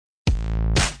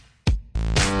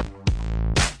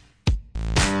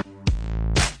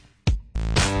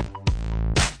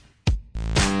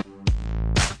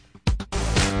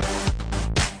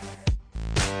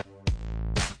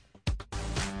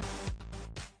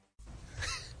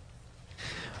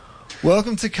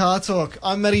Welcome to Car Talk.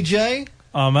 I'm Matty J.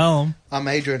 I'm Alan. I'm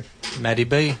Adrian. Matty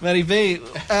B. Matty B.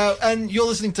 And you're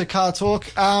listening to Car Talk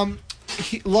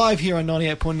live here on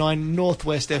 98.9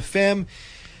 Northwest FM.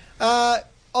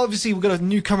 Obviously, we've got a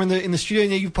newcomer in the studio.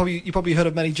 Yeah, you probably heard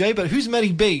of Matty J, but who's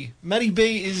Matty B? Matty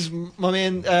B is my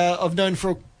man I've known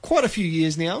for quite a few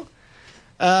years now.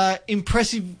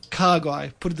 Impressive car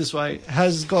guy, put it this way.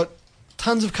 Has got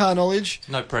tons of car knowledge.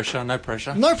 No pressure. No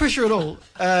pressure at all.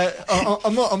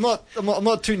 I'm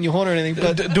not tooting your horn or anything.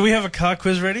 But Do we have a car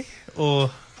quiz ready? Or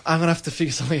I'm gonna have to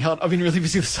figure something out. I've been really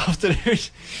busy this afternoon.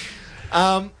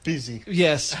 Busy.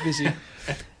 Yes, busy.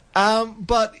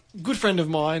 But good friend of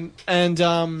mine and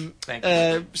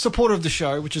supporter of the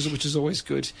show, which is always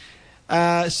good.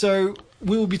 So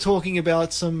we will be talking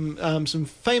about some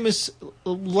famous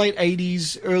late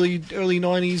 '80s, early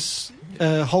 '90s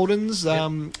Holdens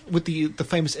with the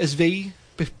famous SV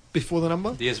before the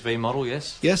number. The SV model,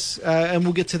 yes. Yes, and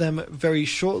we'll get to them very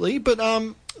shortly. But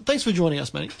thanks for joining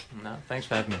us, mate. No, thanks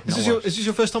for having me. Is this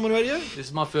your first time on radio? This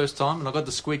is my first time, and I got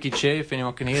the squeaky chair. If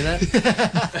anyone can hear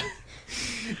that.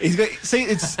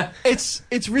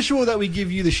 It's ritual that we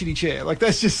give you the shitty chair. Like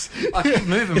that's just. I keep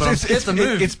moving, but I'm scared to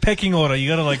move. it's pecking order. You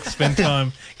got to spend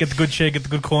time, get the good chair, get the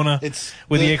good corner.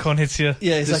 Where the aircon hits you.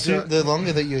 Yeah, exactly. The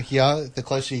longer that you're here, the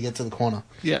closer you get to the corner.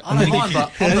 Yeah, I don't mind,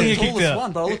 but I'm the you kicked tallest out.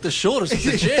 one, but I look the shortest of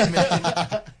the chair,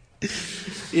 man.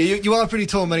 Yeah, you are pretty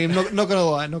tall, Matty. I'm not gonna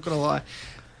lie.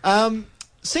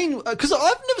 Because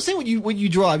I've never seen what you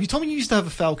drive. You told me you used to have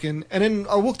a Falcon, and then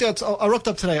I rocked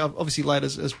up today, obviously late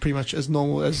as pretty much as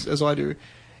normal as I do.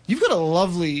 You've got a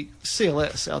lovely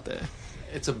CLS out there.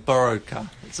 It's a borrowed car.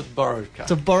 It's a borrowed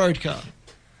car.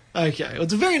 Okay, well,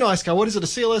 it's a very nice car. What is it? A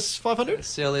CLS 500?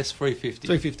 CLS 350.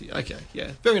 350. Okay,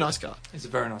 yeah, very nice car. It's a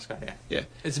very nice car. Yeah. Yeah.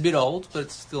 It's a bit old, but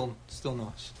it's still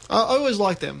nice. I always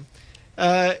like them.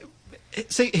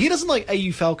 See, he doesn't like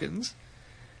AU Falcons.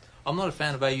 I'm not a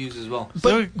fan of AUs as well. But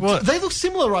So what? they look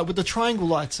similar, right, with the triangle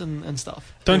lights and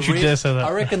stuff. Don't you The dare say that.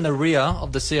 I reckon the rear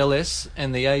of the CLS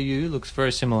and the AU looks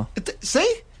very similar.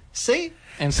 See?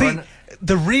 And See,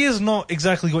 the rear's not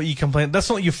exactly what you complain. That's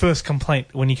not your first complaint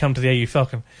when you come to the AU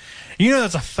Falcon. You know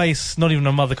that's a face not even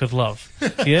a mother could love.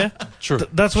 Yeah? True.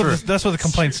 That's where the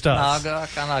complaint starts. No, I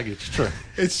can't argue. It's true.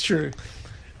 It's true.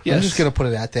 Yes. I'm just going to put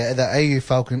it out there. The AU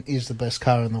Falcon is the best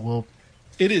car in the world.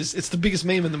 It is. It's the biggest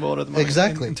meme in the world at the moment.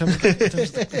 Exactly. In terms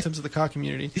of the car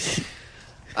community.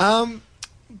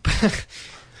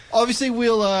 Obviously, we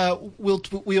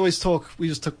always talk. We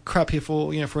just talk crap here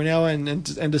for an hour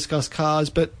and discuss cars,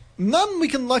 but none we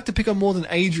can like to pick on more than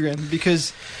Adrian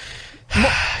because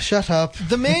Shut up.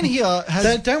 the man here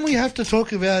has. Don't we have to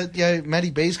talk about Matty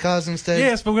B's cars instead?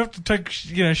 Yes, but we have to take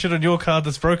shit on your car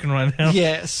that's broken right now.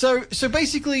 Yeah, so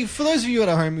basically, for those of you at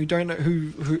home who don't know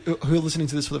who are listening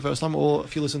to this for the first time, or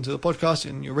if you listen to the podcast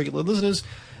and you're regular listeners,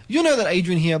 you'll know that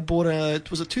Adrian here bought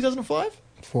was it 2005?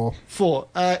 4.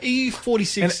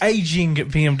 E46. An aging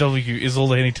BMW is all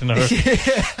they need to know.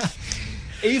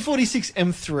 E46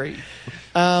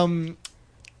 M3.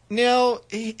 Now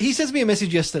he sends me a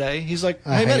message yesterday. He's like, "Hey,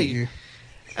 I hate Matty," you.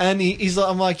 and he's like,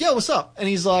 "I'm like, yeah, what's up?" And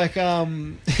he's like, "What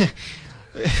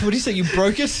do you say? You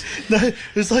broke it?" No,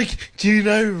 it's like, do you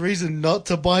know reason not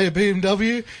to buy a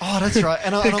BMW? Oh, that's right.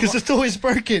 And Because it's always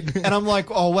broken. And I'm like,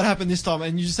 oh, what happened this time?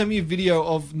 And you just sent me a video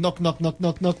of knock, knock, knock,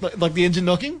 knock, knock, knock, like the engine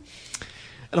knocking.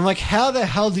 And I'm like, how the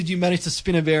hell did you manage to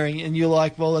spin a bearing? And you're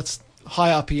like, well, it's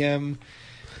high RPM.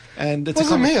 And it's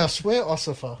Wasn't me, I swear,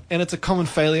 Ossifer. And it's a common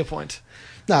failure point.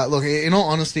 No, look, in all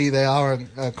honesty, they are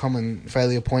a common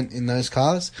failure point in those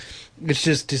cars. It's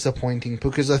just disappointing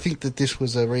because I think that this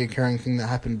was a recurring thing that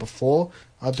happened before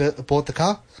I bought the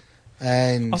car.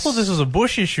 And I thought this was a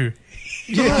Bush issue.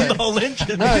 Yeah. The whole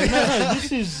engine. No,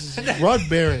 this is rod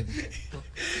bearing.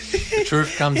 The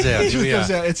truth comes out. Here we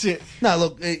are. It's it. No,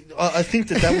 look, I think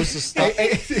that was the start.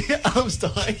 I was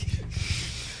dying.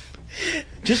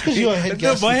 Just because your head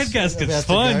gasket, My head gasket's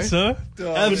fine, sir.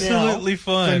 Oh, Absolutely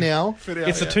fine. For now,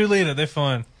 It's a 2-litre. They're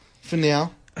fine.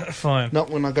 Fine. not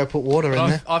when I go put water in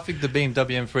there. I think the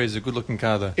BMW M3 is a good looking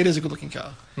car though. It is a good looking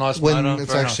car. Nice When motor.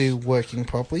 it's very actually nice. working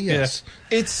properly, yes.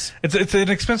 It's It's an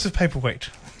expensive paperweight.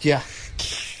 Yeah.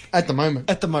 At the moment.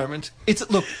 at the moment. It's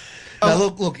look. Now,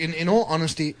 look. In all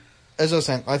honesty, as I was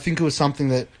saying, I think it was something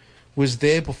that was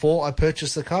there before I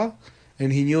purchased the car,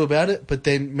 and he knew about it. But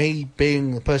then, me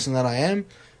being the person that I am,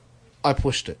 I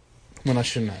pushed it when I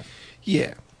shouldn't have.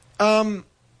 Yeah.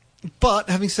 But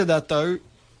having said that, though,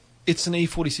 it's an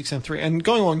E46 M3, and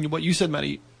going on what you said,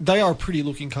 Matty, they are a pretty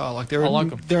looking car. Like they're I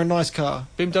like 'em. They're a nice car.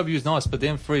 BMW is nice, but the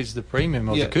M3 is the premium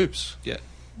of Yeah. the coupes. Yeah.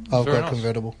 I've Very got nice. a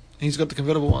convertible. He's got the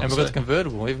convertible one. And we've got the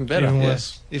convertible, even better. Even yeah.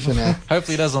 worse. For now.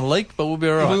 Hopefully it doesn't leak, but we'll be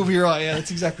alright. We'll be right. Yeah,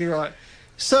 that's exactly right.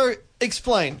 So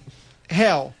explain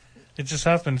how It just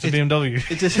happened to BMW.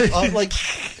 it just.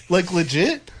 Like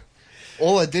legit.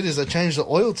 All I did is I changed the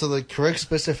oil to the correct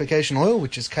specification oil,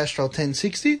 which is Castrol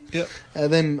 1060. Yep.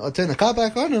 And then I turned the car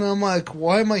back on, and I'm like,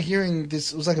 why am I hearing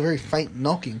this? It was like a very faint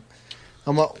knocking.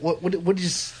 I'm like, what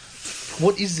is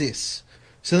this?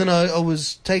 So then I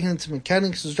was taking it to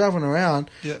mechanics. I was driving around,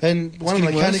 Yeah. and one of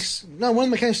the mechanics turned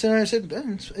around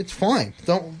and said, "It's fine.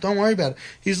 Don't worry about it."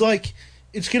 He's like,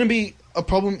 "It's going to be a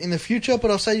problem in the future, but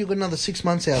I'll say you've got another 6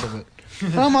 months out of it."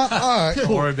 And I'm like, "All right, Don't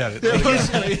cool." worry about it. You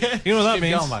know what that Keep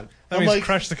means? going, mate. That I'm means like-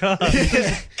 crash the car.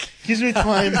 Gives me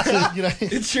time to,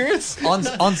 Insurance.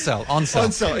 On sell. On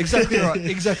sale. Exactly right.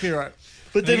 Exactly right.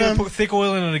 But Then then you put thick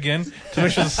oil in it again to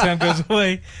make sure the sound goes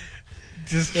away.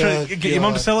 Just try Oh, to get your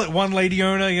mum to God. sell it. One lady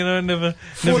owner, never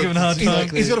given a hard He's-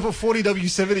 time. He's got to put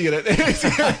 40W70 in it.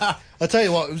 I tell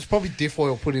you what, it was probably diff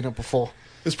oil put in it before.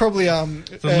 It's probably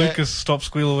The Lucas stop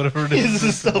squeal or whatever it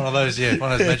is. One of those, yeah.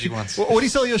 One of those magic ones. What do you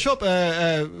sell at your shop?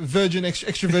 Virgin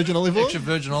extra virgin olive oil. Extra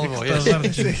virgin olive oil, yes.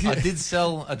 I did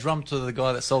sell a drum to the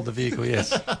guy that sold the vehicle,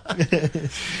 yes.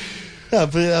 No,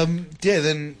 but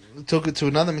then took it to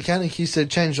another mechanic. He said,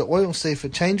 change the oil, see if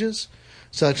it changes.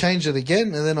 So I changed it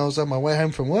again, and then I was on my way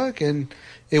home from work, and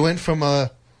it went from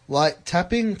a light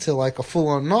tapping to like a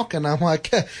full-on knock, and I'm like,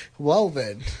 well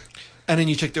then. And then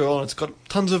you check the oil, and it's got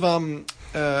tons of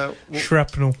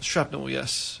Shrapnel. shrapnel.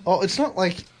 Yes. Oh, it's not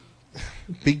like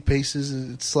big pieces.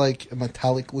 It's like a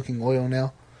metallic-looking oil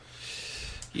now.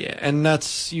 Yeah, and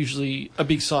that's usually a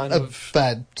big sign A of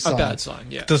bad sign. a bad sign.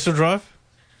 Yeah. Does it drive?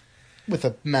 With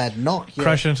a mad knock. Yeah.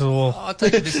 Crash into the wall. I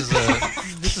take it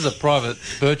this is a private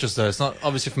purchase, though. It's not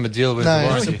obviously from a dealer with No, the it's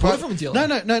warranty. a Bought it from a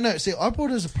dealer. No. See, I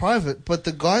bought it as a private, but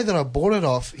the guy that I bought it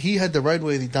off, he had the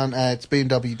roadworthy done at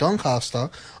BMW Doncaster,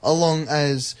 along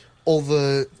as all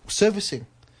the servicing.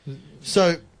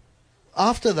 So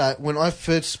after that, when I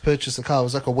first purchased the car, it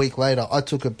was like a week later, I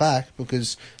took it back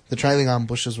because the trailing arm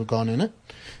bushes were gone in it.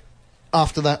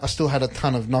 After that, I still had a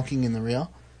ton of knocking in the rear.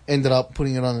 Ended up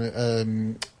putting it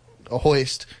on a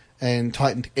hoist and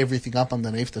tightened everything up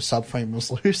underneath. The subframe was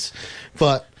loose,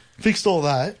 but fixed all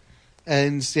that,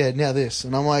 and yeah, now this.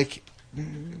 And I'm like,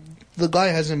 the guy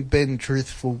hasn't been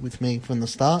truthful with me from the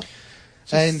start,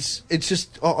 and it's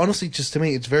just honestly, just to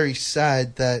me, it's very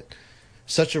sad that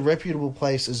such a reputable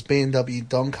place as BMW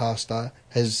Doncaster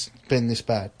has been this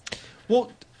bad.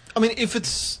 Well, I mean, if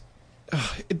it's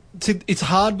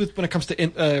hard when it comes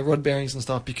to rod bearings and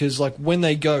stuff because, like, when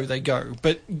they go,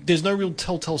 but there's no real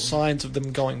telltale signs of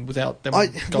them going without them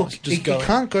going. Look, Just it going.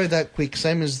 can't go that quick.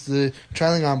 Same as the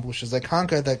trailing arm bushes, they can't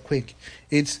go that quick.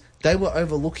 They were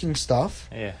overlooking stuff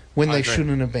Yeah. when I they agree.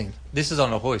 shouldn't have been. This is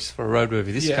on a hoist for a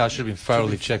roadworthy. This Yeah. car should have been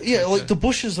thoroughly checked. Yeah, like the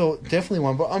bushes are definitely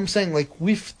one, but I'm saying like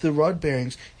with the rod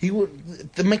bearings,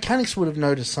 the mechanics would have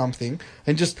noticed something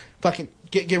and just fucking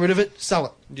get rid of it, sell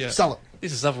it, Yeah. sell it.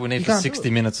 This is something we need You for can't do 60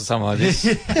 it. minutes or something like this.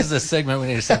 This is a segment we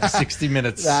need to set for 60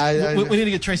 minutes. We need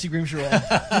to get Tracy Grimshaw on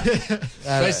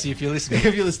Tracy, if you're listening.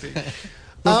 if you're listening.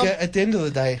 Look, at the end of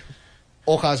the day,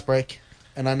 all cars break,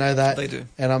 and I know that. They do.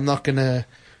 And I'm not going to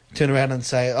turn around and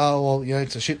say, oh, well,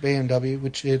 it's a shit BMW,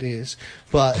 which it is.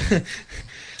 But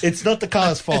it's not the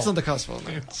car's fault. It's not the car's fault.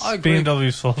 No. I agree.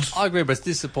 BMW's fault. I agree, but it's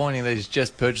disappointing that he's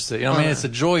just purchased it. You know what I mean? It's a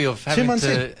joy of having months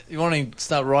to... You want to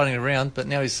start riding it around, but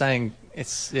now he's saying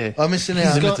it's... Yeah. I'm missing He's,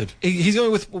 out. limited. he's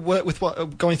going with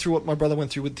what going through what my brother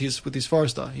went through with his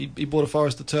Forester. He bought a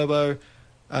Forester Turbo.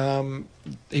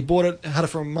 He bought it, had it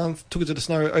for a month, took it to the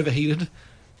snow, overheated,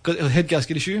 got a head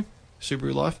gasket issue,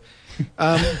 Subaru life.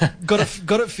 Got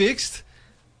it fixed.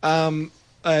 Took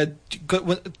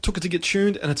it to get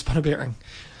tuned, and it spun a bearing.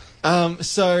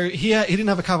 So he didn't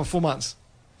have a car for 4 months,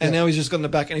 and now he's just got in the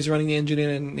back and he's running the engine in,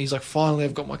 and he's like, finally,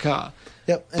 I've got my car.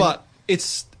 Yep. and- But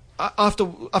it's after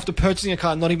purchasing a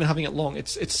car, and not even having it long, it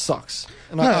sucks.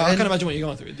 And No, I and- can't imagine what you're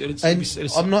going through.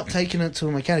 And I'm not taking it to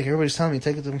a mechanic. Everybody's telling me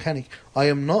take it to a mechanic. I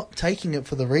am not taking it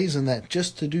for the reason that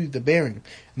just to do the bearing.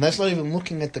 And that's not even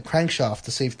looking at the crankshaft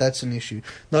to see if that's an issue.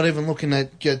 Not even looking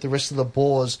at the rest of the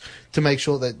bores to make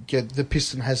sure that the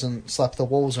piston hasn't slapped the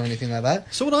walls or anything like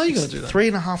that. So what are you going to do then?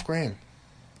 $3,500.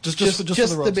 Just Just for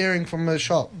the rods. bearing from the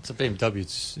shop. It's a BMW.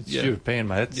 It's Yeah. European,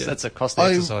 mate. Yeah. That's a costly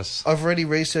exercise. I've already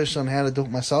researched on how to do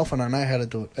it myself, and I know how to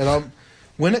do it. And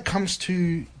when it comes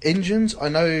to engines, I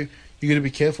know you're going to be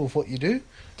careful with what you do.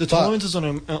 The but- tolerances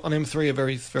on M3 are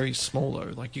very, very small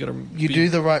though. Like you got to You do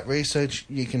the right research,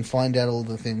 you can find out all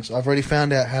the things. I've already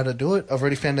found out how to do it. I've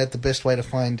already found out the best way to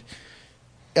find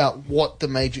out what the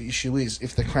major issue is.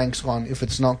 If the crank's gone, if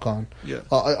it's not gone. Yeah.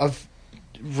 I've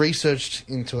researched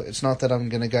into it. It's not that I'm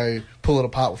going to go pull it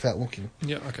apart without looking.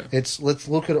 Yeah, okay. It's let's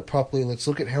look at it properly. Let's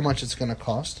look at how much it's going to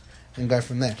cost and go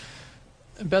from there.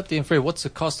 About the M3, what's the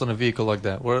cost on a vehicle like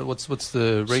that? What's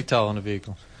the retail on a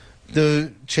vehicle?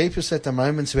 The cheapest at the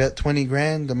moment is about 20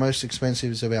 grand. The most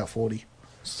expensive is about 40.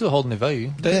 Still holding their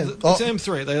value. Yeah. It's an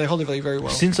M3. They hold their value very well.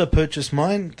 Since I purchased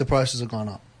mine, the prices have gone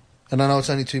up. And I know it's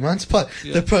only 2 months, but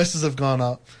Yeah. the prices have gone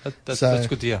up. That's So-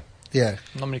 good to hear. Yeah.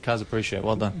 Not many cars appreciate.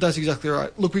 Well done. That's exactly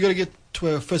right. Look, we got to get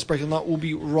to our first break of the night. We'll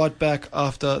be right back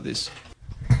after this.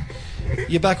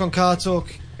 You're back on Car Talk,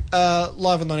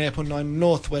 live on 98.9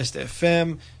 Northwest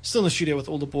FM. Still in the studio with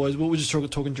all the boys. We were just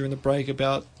talking during the break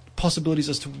about possibilities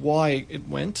as to why it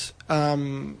went.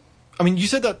 I mean, you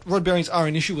said that rod bearings are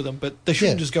an issue with them, but they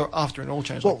shouldn't Yeah. just go after an oil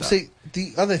change Well, like that. see,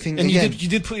 the other thing... And again, you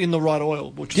did put in the right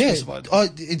oil, which was yeah, specified.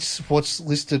 it's what's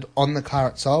listed on the car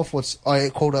itself. I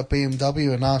called up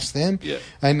BMW and asked them, Yeah.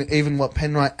 and even what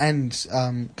Penrite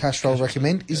and Castrol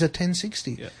recommend is a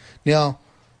 1060. Yeah. Now,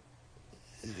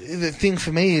 the thing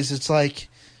for me is it's like,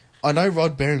 I know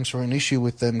rod bearings were an issue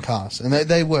with them cars, and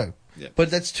they were, Yeah.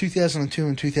 but that's 2002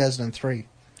 and 2003.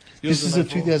 Yours This is a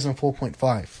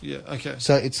 2004.5. Yeah, okay.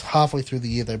 So it's halfway through the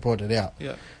year they brought it out,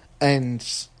 Yeah. and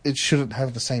it shouldn't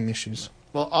have the same issues.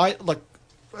 Well,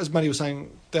 as Matty was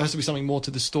saying, there has to be something more to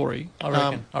this story. I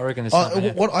reckon there's something.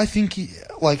 Yeah. What I think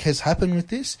has happened with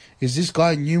this is this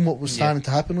guy knew what was starting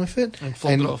to happen with it, And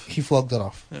flogged it off. he flogged it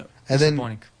off. Yeah. And then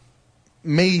Disappointing.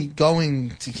 me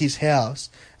going to his house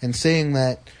and seeing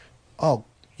that, oh,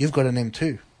 you've got an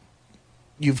M2,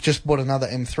 you've just bought another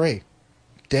M3.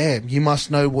 Damn, you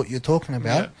must know what you're talking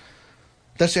about. Yeah.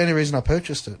 That's the only reason I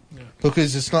purchased it. Yeah.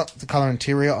 Because it's not the colour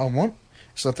interior I want,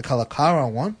 it's not the colour car I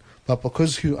want, but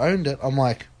because who owned it, I'm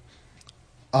like,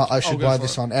 I should go buy for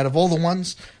this it. one. Out of all the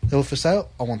ones that were for sale,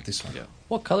 I want this one. Yeah.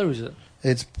 What colour is it?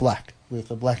 It's black with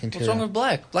a black What's interior. wrong with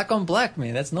black? Black on black,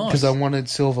 man. That's nice. Because I wanted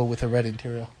silver with a red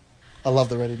interior. I love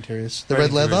the red interiors. The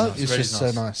Red red interior is leather nice. is Red just is so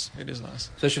nice. nice. It is nice.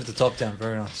 Especially with the top down.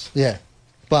 Very nice. Yeah.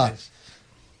 But, Yes.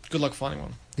 Good luck finding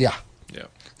one. yeah. Yeah.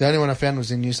 The only one I found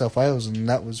was in New South Wales, and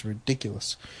that was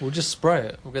ridiculous. We'll just spray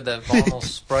it. We'll get that vinyl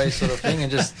spray sort of thing and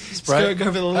just spray it. Go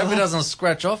for the Hope it little- doesn't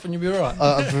scratch off and you'll be alright.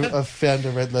 I've found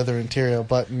a red leather interior,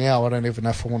 but now I don't even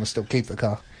know if I want to still keep the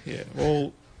car. Yeah.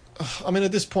 Well, I mean,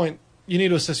 at this point, you need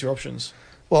to assess your options.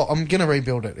 Well, I'm going to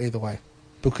rebuild it either way.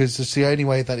 Because it's the only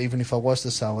way that even if I was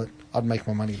to sell it, I'd make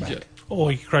my money back. Yeah.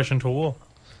 Or you could crash into a wall.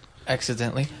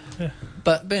 Accidentally. Yeah.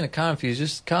 But being a car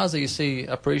enthusiast, cars that you see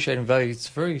appreciating value, it's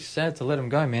very sad to let them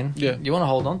go, man. Yeah. You want to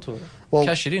hold on to it. Well,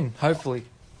 Cash it in, hopefully.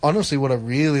 honestly, what I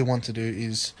really want to do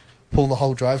is pull the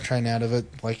whole drivetrain out of it,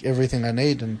 like everything I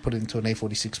need, and put it into an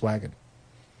A46 wagon.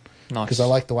 Nice. Because I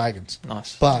like the wagons.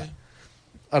 Nice. But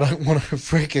I don't want to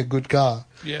freak a good car.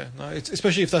 Yeah. No. It's,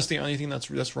 especially if that's the only thing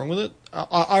that's wrong with it.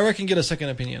 I reckon get a second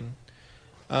opinion.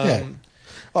 Yeah.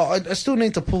 Oh, I still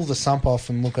need to pull the sump off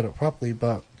and look at it properly,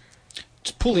 but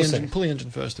Just pull the We'll engine. see. Pull the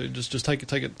engine first, dude. Just take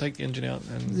the engine out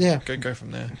and Yeah. go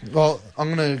from there. well,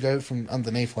 I'm going to go from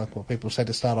underneath, like what people say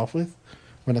to start off with,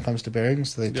 when it comes to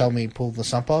bearings. They Yeah. tell me pull the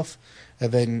sump off,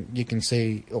 and then you can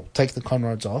see, or take the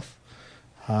conrods off,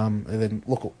 and then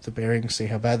look at the bearings, see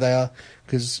how bad they are.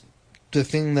 Because the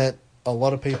thing that a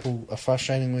lot of people are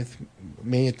frustrating with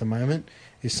me at the moment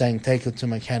is saying take it to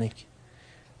mechanic.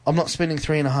 I'm not spending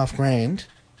 $3,500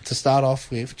 to start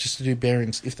off with just to do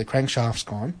bearings if the crankshaft's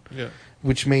gone, Yeah.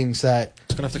 which means that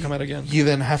It's gonna have to come out again. you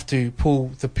then have to pull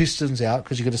the pistons out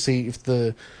because you got to see if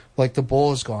the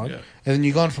bore's gone, Yeah. and then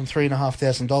you've gone from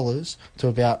 $3,500 to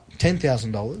about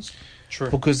 $10,000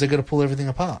 True. because they're going to pull everything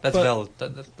apart. That's But- valid.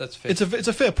 That's fair. It's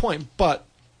a fair point, but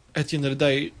at the end of the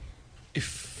day,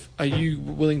 are you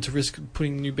willing to risk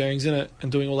putting new bearings in it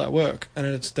and doing all that work, and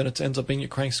then it ends up being your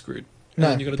crank screwed, and No,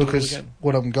 then you got to do it all because again.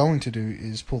 what I'm going to do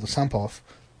is pull the sump off,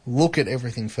 look at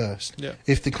everything first. Yeah.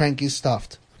 If the crank is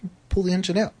stuffed, pull the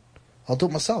engine out. I'll do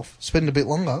it myself. Spend a bit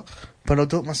longer, but I'll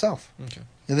do it myself. Okay.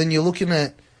 And then you're looking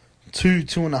at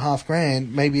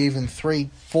 $2,500, maybe even $3,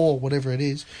 $4, whatever it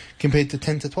is, compared to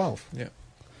 10 to 12. Yeah.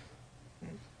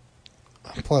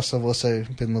 Plus, I've also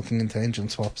been looking into engine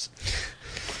swaps.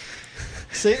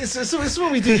 See, it's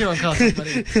what we do here on Car Talk,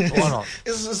 buddy. Why not?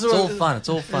 It's all fun. It's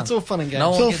all fun. It's all fun and games. No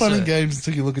It's one all gets fun and it. games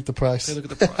until you look at the price. Hey, look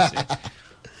at the price. Yeah.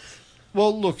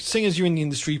 Well, look, seeing as you're in the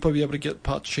industry, you'll probably be able to get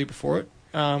parts cheaper for it.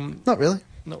 Not really.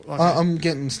 No, okay. I'm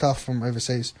getting stuff from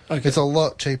overseas. Okay. It's a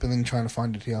lot cheaper than trying to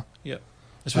find it here.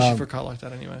 Especially for a car like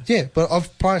that, anyway. Yeah, but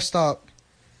I've priced up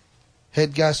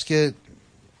head gasket,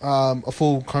 a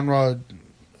full Conrod,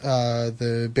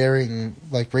 the bearing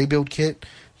rebuild kit,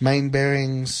 main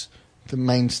bearings, the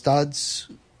main studs,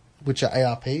 which are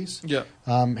ARPs, Yeah.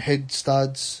 head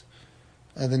studs,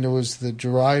 and then there was the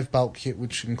drive bulk kit,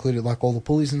 which included like all the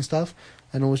pulleys and stuff,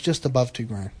 and it was just above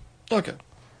 $2,000. Okay.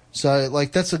 So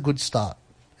like that's a good start,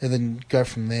 and then go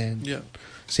from there. And Yeah.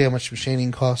 see how much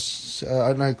machining costs.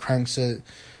 I know cranks are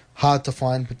hard to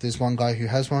find, but there's one guy who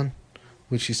has one,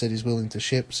 which he said he's willing to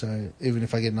ship. So even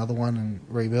if I get another one and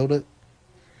rebuild it,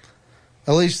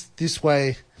 at least this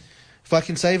way, if I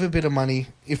can save a bit of money,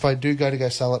 if I do go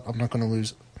sell it, I'm not going to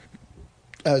lose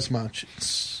as much.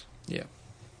 Yeah.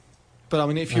 But I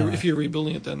mean, if you're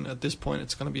rebuilding it, then at this point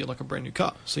it's going to be like a brand new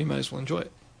car, so you may as well enjoy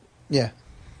it. Yeah,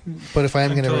 but if I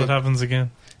am going Until it to, happens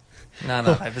again. No.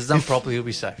 If it's done properly, you'll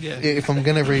be safe. Yeah. if I'm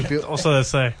going to rebuild, Also, they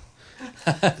say.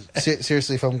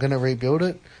 seriously, if I'm going to rebuild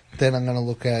it, then I'm going to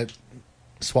look at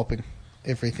swapping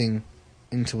everything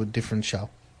into a different shell.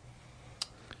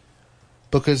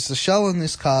 Because the shell in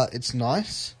this car, it's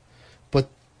nice, but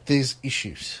there's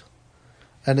issues.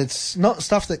 And it's not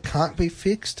stuff that can't be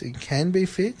fixed. It can be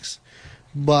fixed.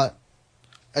 But,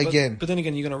 again... But then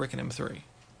again, you're going to reckon M3.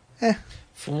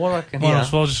 From what I can Might hear,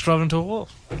 as well just drive into a wall.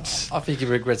 I think he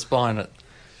regrets buying it.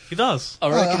 He does. I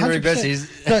reckon he 100%. regrets his...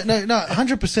 No,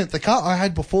 100%. The car I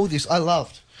had before this, I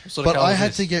loved. What sort of But car I was had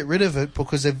this? to get rid of it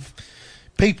because of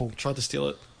people. Tried to steal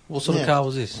it. What sort Yeah. of car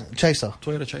was this? Chaser.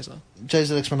 Toyota Chaser.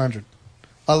 Chaser X100.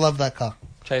 I love that car.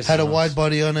 Chaser's Had a nice. wide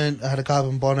body on it, had a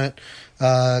carbon bonnet,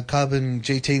 carbon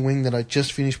GT wing that I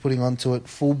just finished putting onto it,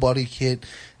 full body kit,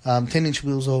 10-inch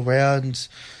wheels all round,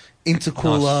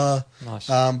 intercooler, Nice.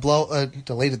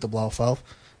 deleted the blow-off valve.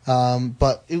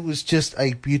 But it was just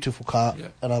a beautiful car, Yeah.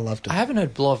 and I loved it. I haven't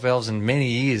heard blow-off valves in many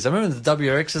years. I remember the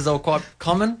WRXs, they were quite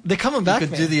common. They're coming You back,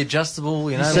 could man. do the adjustable,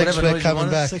 Sex whatever spec noise you coming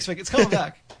wanted. back. Six-pack. It's coming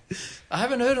back. I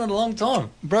haven't heard it in a long time.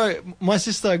 Bro, my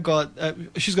sister got...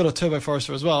 she's got a Turbo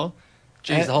Forester as well.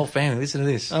 Jeez, the whole family, listen to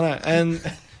this. I know. And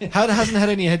hasn't had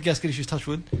any head gasket issues, touch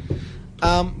wood.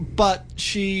 But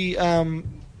she...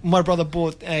 my brother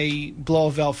bought a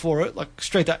blower valve for it, like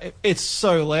straight out. It's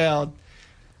so loud.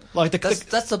 Like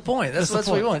That's the point. That's the what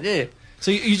we point. want, yeah.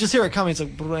 So you just hear it coming. It's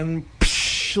like... And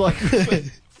like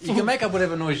You can make up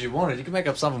whatever noise you wanted. You can make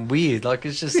up something weird. Like,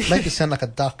 it's just... Make it sound like a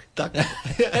duck. duck.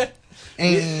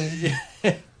 And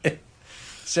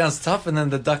sounds tough, and then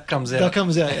the duck comes out. That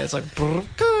comes out. Yeah, it's like...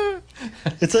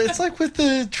 it's like with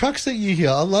the trucks that you hear.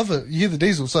 I love it. You hear the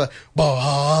diesel, so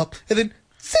bop, and then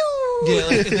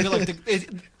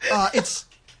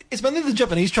it's mainly the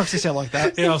Japanese trucks that sound like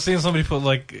that. Yeah, I've seen somebody put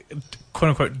like quote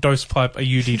unquote dose pipe a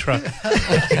UD truck,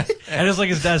 and it's like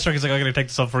his dad's truck. He's like, I'm gonna take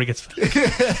this off before he gets.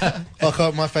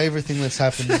 Like my favourite thing that's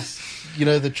happened is,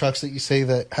 the trucks that you see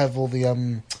that have all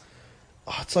the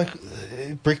it's like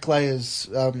bricklayers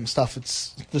stuff.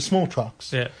 It's the small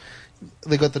trucks. Yeah,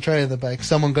 They got the tray in the back.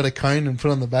 Someone got a cone and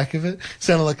put on the back of it.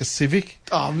 Sounded like a Civic.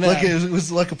 Oh man, Like it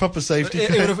was like a proper safety. it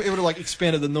cone. would have like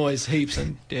expanded the noise heaps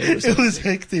and It was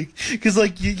hectic because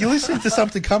like you're listening to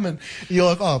something coming, you're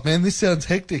like, oh man, this sounds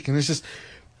hectic, and it's just,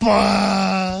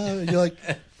 bah! You're like,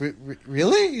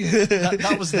 really?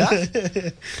 that was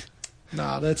that.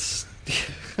 Nah, that's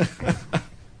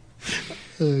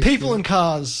people in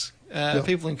cars.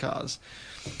 People in cars.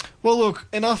 Well, look,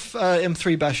 enough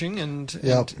M3 bashing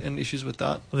and issues with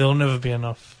that. there'll never be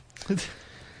enough.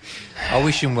 I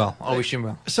wish him well.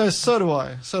 So do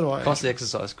I. Pass the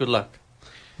exercise. Good luck.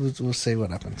 We'll see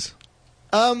what happens.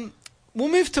 We'll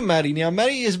move to Matty now.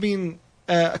 Matty has been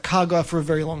a car guy for a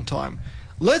very long time.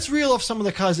 Let's reel off some of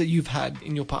the cars that you've had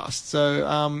in your past.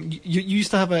 So you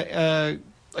used to have a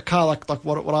car like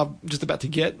what I'm just about to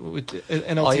get with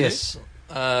an LTD. Oh, yes.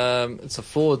 It's a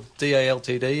Ford DA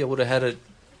LTD. I would have had it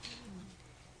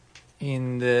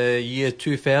in the year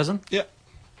 2000. Yeah.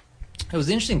 It was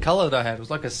the interesting colour that I had. It was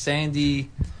like a sandy,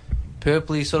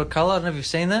 purpley sort of colour. I don't know if you've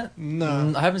seen that.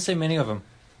 No. I haven't seen many of them.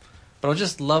 But I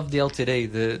just love the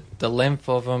LTD, the length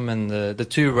of them and the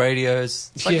two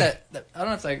radios. It's like that, I don't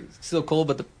know if they still call it,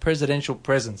 but the presidential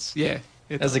presence. Yeah.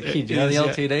 As a kid, the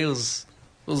LTD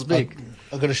was big.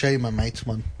 I've got to show you my mate's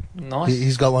one. Nice.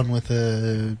 He's got one with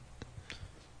a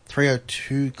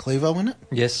 302 Clevo in it,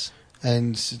 Yes.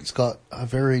 and it's got a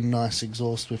very nice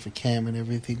exhaust with a cam and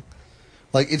everything.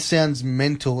 Like, it sounds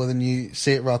mental, and then you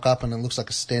see it rock up and it looks like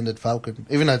a standard Falcon,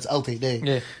 even though it's LTD.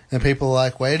 Yeah. And people are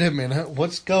like, wait a minute,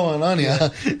 what's going on here?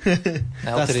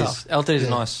 LTD's Yeah.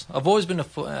 nice. I've always been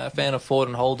a fan of Ford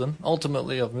and Holden.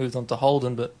 Ultimately, I've moved on to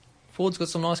Holden, but Ford's got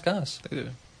some nice cars. They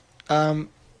do.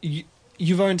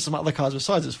 You've owned some other cars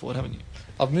besides this Ford, haven't you?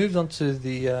 I've moved on to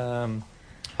the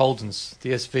Holdens,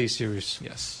 the SV series.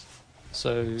 Yes.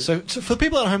 So So for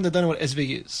people at home that don't know what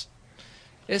SV is,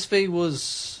 SV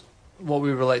was what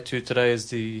we relate to today as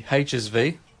the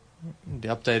HSV, the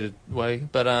updated way.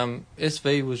 But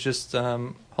SV was just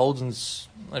Holden's,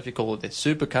 I don't know if you call it their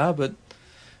supercar, but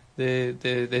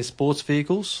They're sports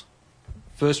vehicles.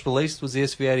 First released was the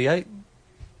SV88.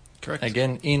 Correct.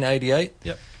 Again, in 88.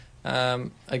 Yep.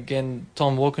 Again,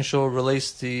 Tom Walkinshaw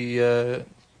released the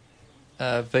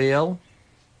VL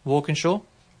Walkinshaw.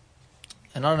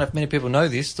 And I don't know if many people know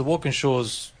this. The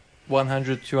Walkinshaw's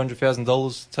 $100,000,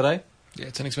 $200,000 today. Yeah,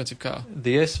 it's an expensive car.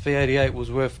 The SV88 was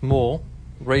worth more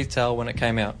retail when it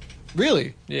came out.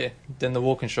 Really? Yeah, than the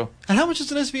Walkinshaw. And how much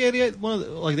is an SV88?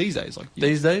 Like these days?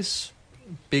 These days,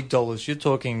 big dollars. You're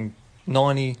talking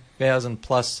 90,000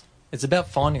 plus. It's about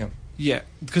finding them. Yeah,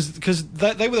 because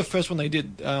they were the first one they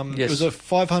did. Yes. It was a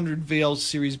 500 VL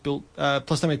series built,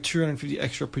 plus they made 250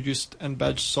 extra produced and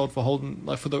badged sold for Holden,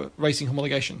 like for the racing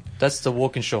homologation. That's the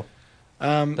Walkinshaw.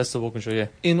 That's the Walkinshaw, yeah.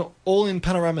 In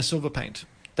panorama silver paint.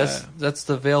 That's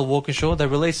the VL Walkinshaw. They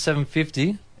released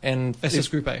 750 and SS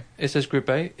Group A. SS Group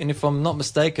A, and if I'm not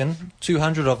mistaken,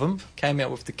 200 of them came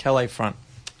out with the Calais front.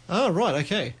 Oh, right,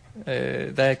 okay.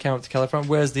 They came out with the Calais front,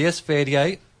 whereas the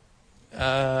SV88,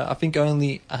 I think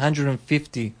only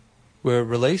 150 were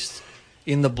released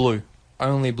in the blue,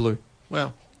 only blue.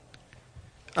 Wow.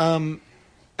 And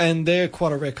they're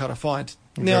quite a rare car to find.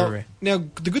 Now, Very rare. now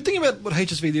the good thing about what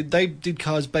HSV did, they did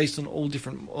cars based on all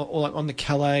different, like on the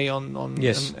Calais, on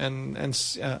Yes. and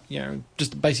you know,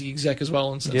 just the basic exec as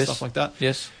well and Yes. stuff like that.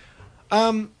 Yes.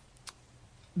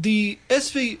 The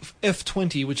SV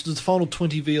F20, which is the final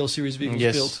 20 VL series vehicles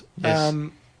Yes. built. Yes.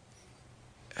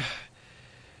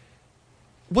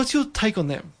 What's your take on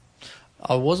them?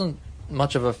 I wasn't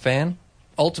much of a fan.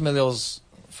 Ultimately, I was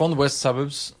from the west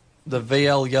suburbs. The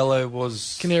VL yellow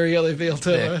was Canary Yellow VL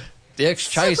Turbo, Yeah. the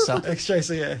X-Chaser. X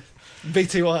Chaser, yeah,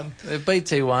 BT1. The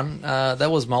BT1,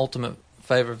 that was my ultimate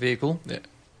favourite vehicle. Yeah.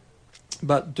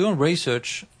 But doing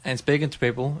research and speaking to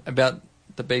people about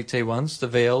the BT1s, the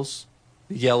VLs,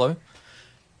 the yellow,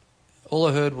 all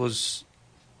I heard was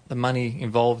the money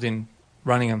involved in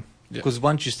running them. Yeah. Because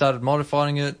once you started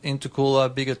modifying it,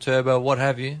 intercooler, bigger turbo, what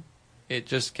have you, it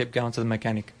just kept going to the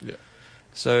mechanic. Yeah.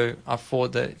 So I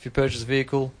thought that if you purchase a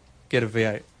vehicle, get a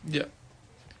V8. Yeah.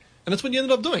 And that's what you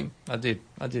ended up doing. I did.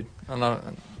 And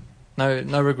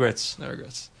no regrets. No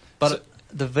regrets. But So-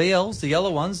 the VLs, the yellow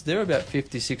ones, they're about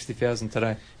 50,000, 60,000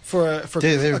 today. For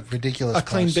They're a ridiculous.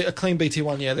 clean price. a clean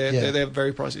BT1, yeah, they're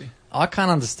very pricey. I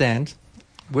can't understand.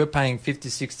 We're paying 50,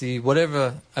 60,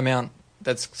 whatever amount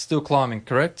that's still climbing,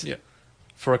 correct? Yeah.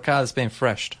 For a car that's been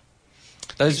freshed.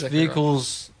 Those Exactly right.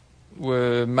 vehicles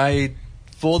were made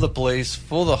for the police,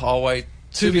 for the highway,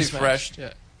 to be smashed, freshed.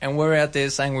 Yeah. And we're out there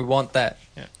saying we want that.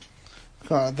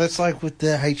 That's like with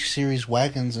the H series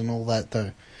wagons and all that,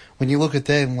 though. When you look at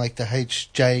them, like the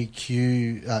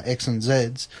HJQ X and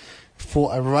Zs,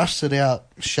 for a rusted out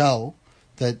shell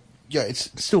that, yeah,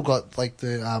 it's still got like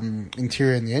the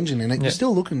interior and the engine in it, Yeah. you're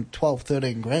still looking 12,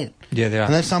 13 grand. Yeah, they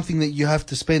And that's something that you have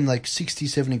to spend like 60,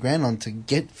 70 grand on to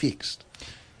get fixed.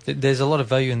 There's a lot of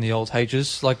value in the old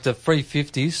H's. Like the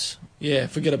 350s, Yeah,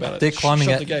 forget about it. they're climbing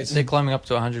Shut at, the gates. they're climbing up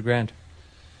to 100 grand.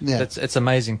 Yeah. It's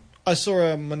amazing. I saw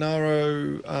a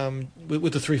Monaro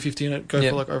with the 350 in it go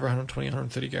Yep. for like over 120,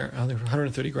 130 grand. I think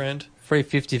 130 grand.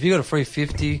 350. If you got a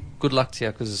 350, good luck to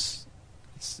you because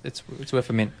it's worth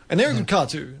a mint. And they're a good car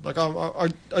too. Like I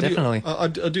Definitely. I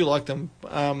do like them.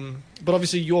 But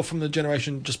obviously you're from the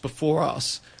generation just before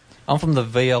us. I'm from the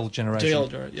VL generation.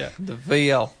 GL, yeah. The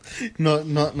VL.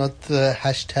 Not the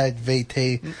hashtag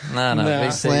VT No, Nah.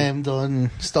 VC. slammed on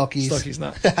stockies. Stocky's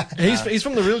not. He's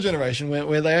from the real generation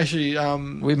where they actually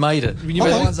We made it. When you We're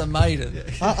made the it- ones that made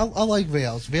it. I like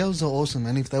VLs. VLs are awesome,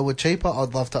 and if they were cheaper,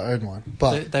 I'd love to own one.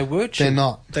 But They were cheap. they're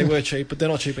not. they were cheap, but they're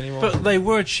not cheap anymore. But they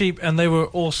were cheap, and they were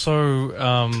also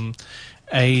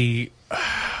a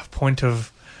point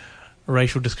of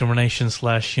racial discrimination /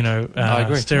 I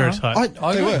agree. stereotype. I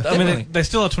They agree. were. I mean, Definitely. they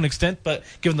still are to an extent, but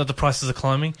given that the prices are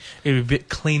climbing, it'd be a bit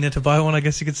cleaner to buy one, I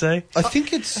guess you could say. I think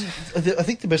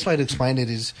the best way to explain it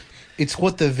is, it's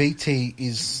what the VT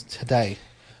is today.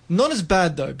 Not as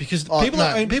bad though, because Oh, people no.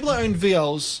 that own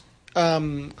VLs,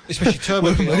 especially turbo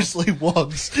We're VL. mostly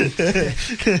wogs. I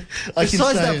can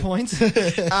Besides say that it. point,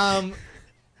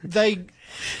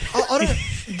 I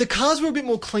don't. The cars were a bit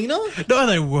more cleaner. No,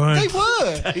 they weren't.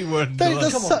 They were. They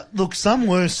weren't. Look, some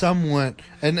were, some weren't,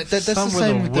 and that's the Some were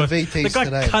same with the worst. VTs The guy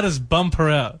today. cut his bumper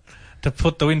out to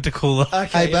put the intercooler.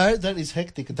 Okay. Hey, bro, that is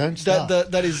hectic. Don't start.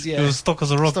 That is It was stock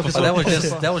as a rock. Stock as But a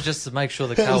before. that was just to make sure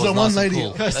the It car was was a nice one and lady-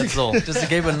 cool. That's all. Just to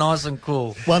keep it nice and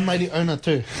cool. One lady owner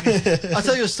too. I'll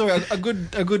tell you a story. A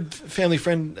good family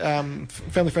friend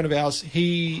of ours.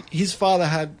 His father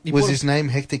had. He Was bought a- his name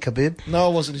Hectic Habib? No,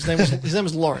 it wasn't. His name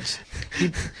was Lawrence.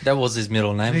 That was his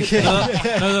middle name.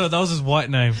 No, that was his white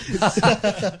name.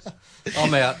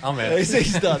 I'm out.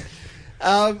 He's done.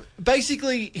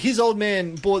 Basically, his old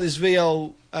man bought this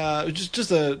VL.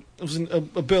 It was a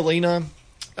Berliner,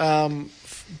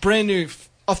 brand new,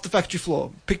 off the factory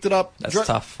floor. Picked it up. That's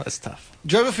tough. That's tough.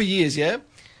 Drove it for years. Yeah.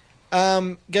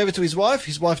 Gave it to his wife.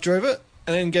 His wife drove it,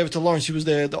 and then gave it to Lawrence, who was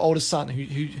the oldest son,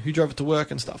 who drove it to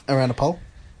work and stuff. Around a pole?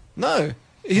 No,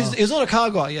 he was not a car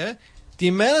guy. Yeah. The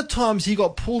amount of times he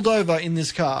got pulled over in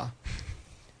this car,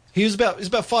 he's about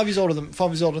 5 years older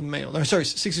than me. No, sorry,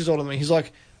 6 years older than me. He's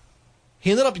like, he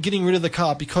ended up getting rid of the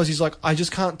car because he's like, I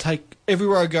just can't take,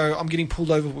 everywhere I go, I'm getting pulled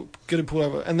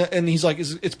over. And he's like,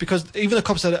 it's because, even the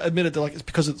cops had admitted, they're like, it's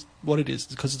because it's what it is.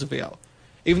 It's because it's a VL.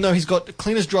 Even though he's got the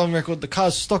cleanest driving record, the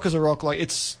car's stock as a rock, like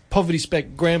it's poverty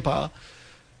spec grandpa.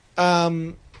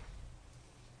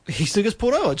 He still gets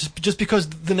pulled over just because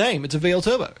the name, it's a VL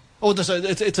Turbo. Oh, no, so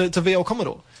it's a VL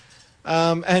Commodore.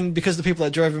 And because the people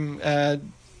that drove him, Had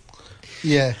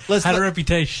a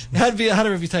reputation. Had a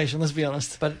reputation, let's be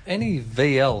honest. But any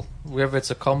VL, whether it's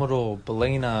a Commodore,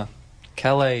 Bellina,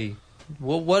 Calais,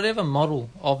 whatever model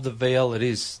of the VL it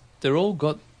is, they're all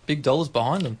got big dollars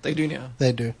behind them. They do now.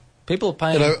 They do. People are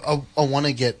paying. But I want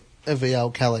to get a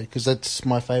VL Calais because that's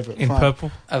my favourite. In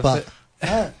purple? But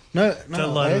no,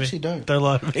 Don't lie I to me. actually don't. Don't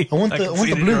lie to me. I want the can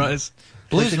see it in blue. your eyes.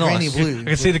 Blue's Like the grainy nice. blue. I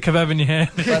can see the kebab in your hand.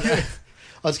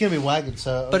 Oh, it's going to be wagon,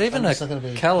 so. But even I'm a just not gonna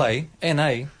be, Calais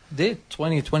NA, they're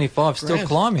 20, 25, still Grand.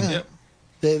 climbing. Yeah.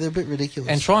 They're a bit ridiculous.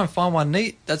 And try and find one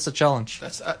neat, that's a challenge.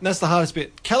 That's the hardest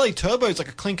bit. Calais Turbo is like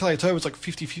a clean Calais Turbo. It's like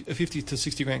 50 to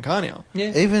 60 grand car now.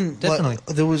 Yeah, Even definitely. like,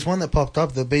 there was one that popped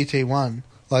up, the BT1,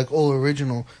 like all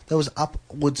original. That was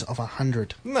upwards of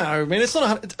 100. No, man, it's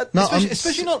not. No,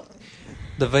 especially not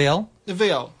The VL, the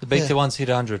VL. the BT1's hit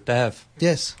 100, they have.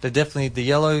 Yes. They're definitely the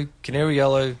yellow, canary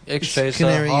yellow, X-Chaser,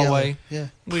 Canary Highway. yellow. Yeah.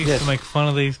 We used Yes. to make fun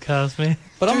of these cars, man.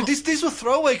 But Dude, these were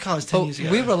throwaway cars 10 years ago.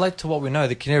 we relate to what we know,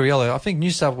 the canary yellow. I think New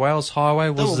South Wales Highway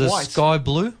was were the white. sky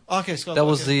blue. Okay, Scott. That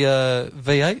was the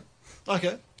V8.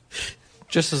 Okay.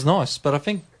 Just as nice, but I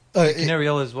think Oh, canary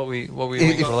yellow is what we if,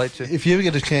 relate to. if you ever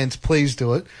get a chance, please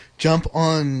do it. Jump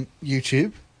on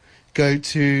YouTube, go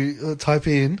to type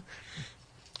in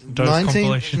Dose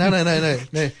compilation. No,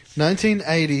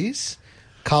 1980s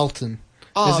Carlton.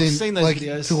 Oh, As I've in, seen those like,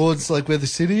 videos. towards like where the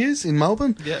city is in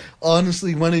Melbourne. Yeah.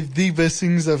 Honestly, one of the best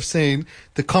things I've seen.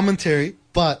 The commentary,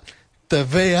 but the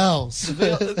VLs.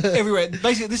 Everywhere.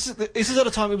 Basically, this is at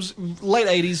a time, it was late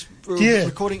 80s, Yeah.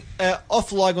 recording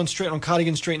off Lygon Street on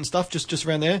Cardigan Street and stuff, just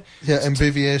around there. Yeah, and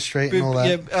Bouvier Street and all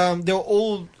that. Yeah, they were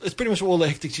all, it's pretty much where all the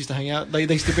hectics used to hang out. They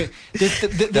used to be,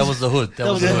 That was the hood. That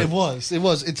was the Yeah, hood. it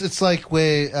was. It's like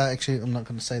where actually I'm not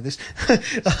going to say this,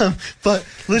 but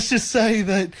let's just say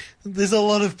that there's a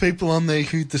lot of people on there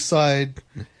who decide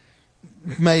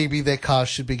maybe their car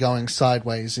should be going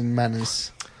sideways in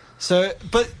manners. So,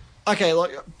 but okay,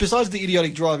 like besides the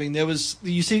idiotic driving, there was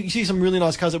you see some really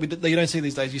nice cars that you don't see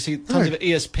these days. You see tons No. of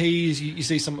ESPs. You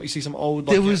see some old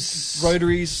like, There was-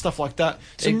 rotaries, stuff like that.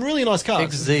 Some really nice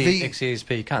cars. XZ,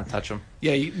 XESP, you can't touch them.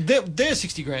 Yeah, they're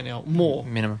 60 grand now, more.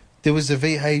 Minimum. There was a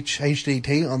VH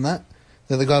HDT on that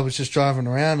the guy was just driving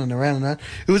around and around and around.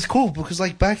 It was cool because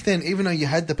like back then, even though you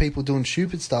had the people doing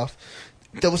stupid stuff,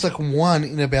 that was like 1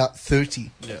 in about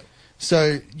 30. Yeah,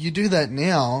 So you do that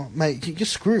now, mate, you're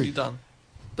screwed. you're done.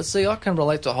 But see, I can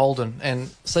relate to Holden and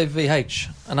say VH,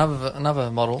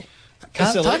 another model.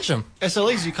 Can't SLE? touch them.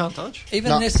 SLEs you can't touch.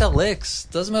 Even No. an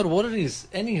SLX, doesn't matter what it is.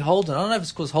 Any Holden, I don't know if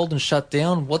it's because Holden shut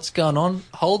down, what's going on.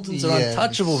 Holdens are Yeah,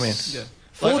 untouchable, man. Yeah.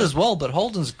 Ford Like, as well, but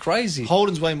Holden's crazy.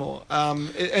 Holden's way more. And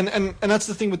that's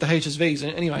the thing with the HSVs.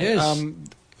 Anyway, Yes.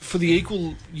 For the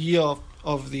equal year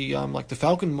of the like the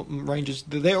Falcon ranges,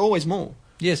 they're always more.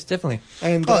 Yes, definitely.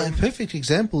 And Oh, a perfect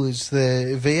example is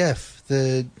the VF,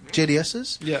 the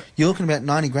GDSs. yeah, You're looking about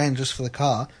 90 grand just for the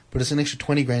car, but it's an extra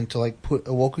 20 grand to like put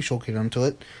a Walkinshaw kit onto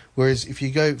it. Whereas if you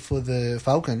go for the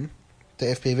Falcon, the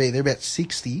FPV, they're about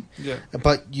 60, yeah,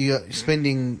 but you're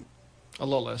spending a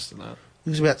lot less than that. it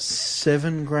was about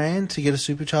 7 grand to get a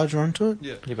supercharger onto it.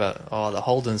 Yeah. Yeah, but the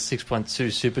Holden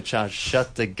 6.2 supercharged.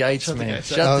 Shut the gates, Shut the man.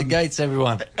 gates. Shut the gates,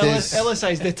 everyone. There's-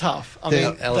 LSAs, they're tough. I There-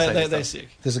 mean, LSAs they're tough. sick.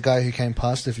 There's a guy who came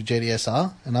past it for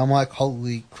GDSR, and I'm like,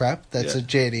 holy crap, that's Yeah. a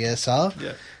GDSR.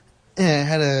 Yeah. Yeah, it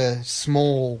had a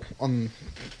small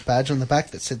badge on the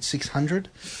back that said 600.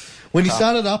 When he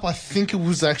started up, I think it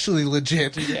was actually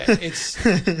legit. Yeah, it's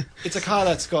a car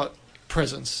that's got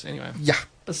presence anyway. Yeah.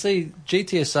 But see,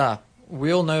 GTSR,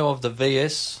 we all know of the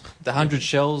VS, the 100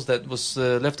 shells that was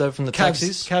left over from the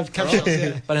taxis. Cab shells,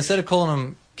 yeah. But instead of calling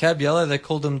them Cab Yellow, they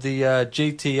called them the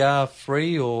GTR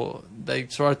Free, or they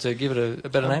tried to give it a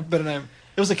better name. Better name.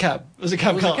 It was a cab. It was a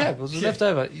cab It was car. a cab. It was Yeah. left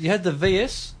over. You had the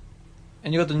VS,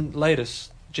 and you got the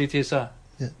latest GTSR.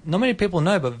 Yeah. Not many people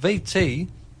know, but VT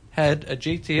had a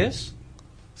GTS and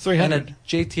 300. a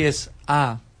GTS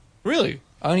R. Really?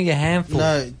 Only a handful.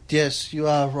 No, yes, you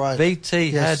are right.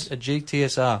 VT Yes. had a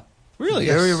GTS R. Really?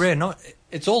 Yes. Very rare. Not.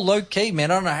 It's all low key, man.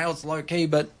 I don't know how it's low key,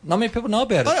 but not many people know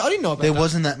about it. I didn't know about There that.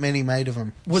 wasn't that many made of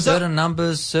them. Was certain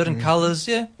numbers, certain colours.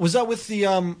 Yeah. Was that with the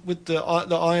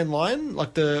Iron Lion,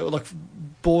 like the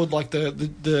board, like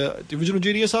the original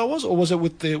GDSR was, or was it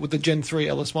with the Gen 3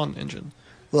 LS1 engine?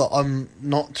 Well, I'm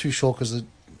not too sure because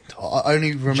I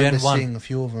only remember Gen 1. seeing a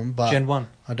few of them, but Gen 1.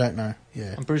 I don't know.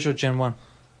 Yeah. I'm pretty sure Gen 1.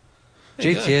 There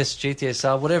you go. GTS,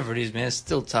 GTSR, whatever it is, man, it's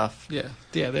still tough. Yeah,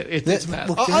 it's That- mad.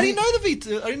 look, I didn't know the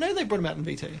VT. I didn't know they brought them out in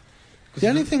VT. The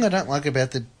only thing I don't like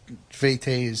about the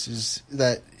VT is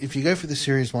that if you go for the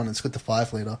Series 1, it's got the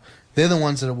 5 litre. They're the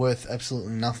ones that are worth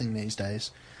absolutely nothing these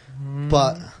days.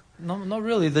 But No, not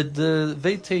really. The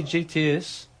VT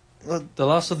GTS, Well, the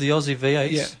last of the Aussie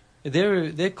V8s, Yeah.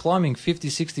 they're climbing 50,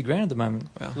 60 grand at the moment.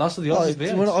 Wow. Last of the oh, Aussie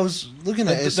V8s. when I was looking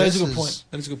at That SS's, is a good point.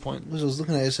 That is a good point. I was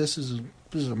looking at SS's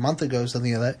was a month ago or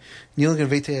something like that. And you look at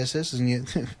VTSS and you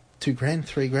 $2,000,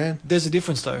 $3,000. There's a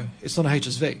difference though. It's not a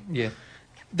HSV. Yeah.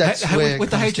 That's With where the it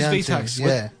comes HSV down to, tax,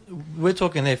 Yeah. We're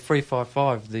talking there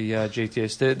 355, the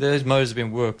GTS. Those motors have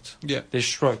been worked. Yeah. They're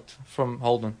stroked from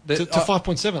Holden. To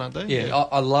 5.7, aren't they? Yeah,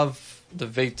 I love the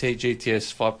VT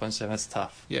GTS 5.7. That's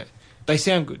tough. Yeah. They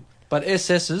sound good. But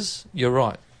SS's, you're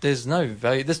right. There's no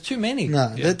value. There's too many.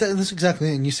 No, Yeah. that's exactly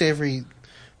it. And you see every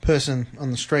person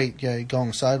on the street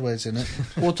going sideways in it.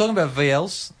 We're talking about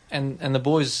VLs, and the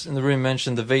boys in the room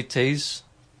mentioned the VTs,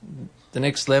 the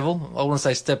next level. I wouldn't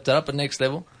say stepped up, but next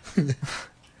level.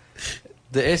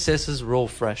 The SS's were all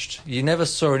freshed. You never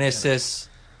saw an SS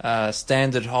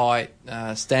standard height,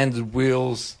 standard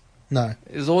wheels. No.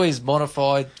 It was always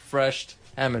modified, freshed,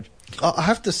 hammered. I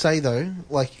have to say, though,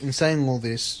 like, in saying all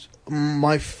this,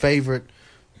 my favourite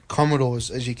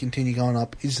Commodores, as you continue going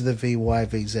up, is the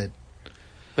VY-VZ.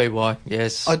 VY,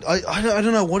 yes. I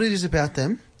don't know what it is about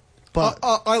them, but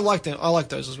I like them. I like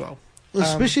those as well.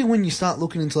 especially when you start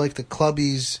looking into, like, the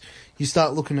clubbies, you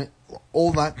start looking at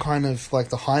all that kind of, like,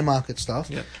 the high market stuff.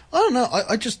 Yeah. I don't know.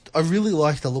 I really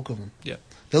like the look of them. Yeah.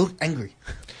 They look angry.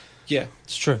 Yeah.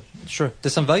 It's true. It's true.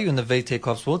 There's some value in the VT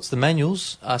Club Sports. The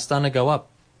manuals are starting to go up.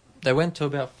 They went to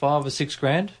about $5 or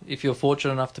 $6,000 if you're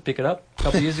fortunate enough to pick it up a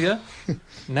couple of years ago.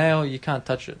 Now you can't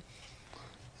touch it.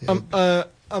 Yeah.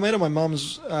 A mate of my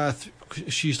mum's,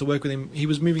 she used to work with him. He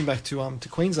was moving back to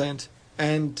Queensland,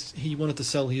 and he wanted to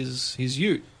sell his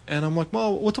ute. And I'm like,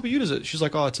 "Well, what type of ute is it?" She's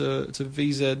like, "Oh, it's a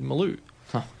VZ Maloo."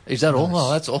 Huh. Is that all? Nice.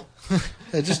 Oh, that's all.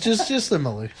 Yeah, just the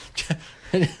Maloo.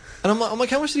 And I'm like,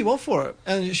 "How much did he want for it?"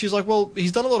 And she's like, "Well,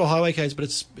 he's done a lot of highway cars, but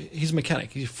he's a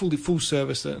mechanic. He's full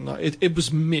service, and it was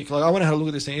Mick. Like, I went and had a look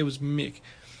at this thing. It was Mick."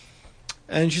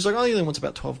 And she's like, "Oh, he only wants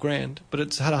about $12,000, but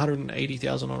it's had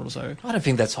 180,000 on it or so." I don't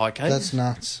think that's high, Kate. That's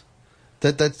nuts.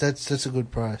 That's a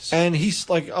good price. And he's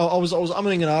like, I was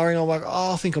umming and ahhing. I'm like, "Oh,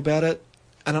 I'll think about it."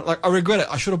 And I regret it.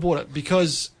 I should have bought it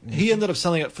because he ended up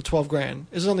selling it for $12,000.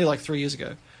 This is only like 3 years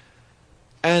ago,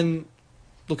 and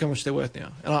look how much they're worth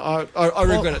now. And I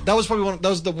regret it. That was probably that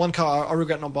was the one car I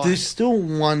regret not buying. There's still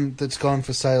one that's gone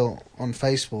for sale on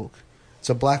Facebook. It's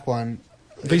a black one.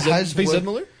 VZ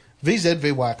Maloo?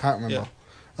 VZVY, I can't remember.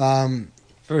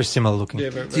 very similar looking. Yeah,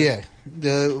 very. Yeah.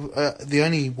 The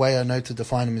only way I know to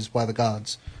define them is by the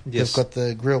guards. Yes. They've got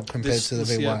the grill compared to the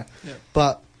VY. Yeah.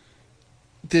 But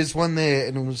there's one there,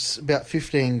 and it was about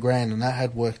 $15,000, and that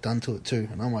had work done to it too.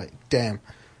 And I'm like, damn,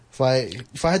 if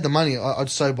I had the money, I'd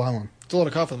so buy one. It's a lot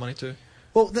of car for the money too.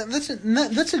 Well,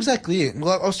 that's exactly it.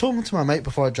 Like, I was talking to my mate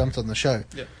before I jumped on the show.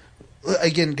 Yeah.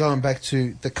 Again, going back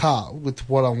to the car with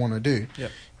what I want to do. Yeah.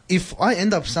 If I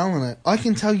end up selling it, I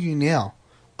can tell you now,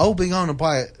 I'll be going to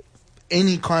buy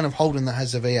any kind of Holden that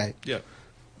has a V8. Yeah.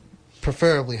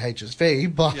 Preferably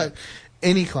HSV, but Yeah.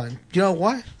 any kind. You know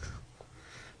why?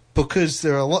 Because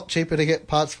they're a lot cheaper to get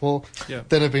parts for Yeah.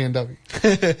 than a BMW.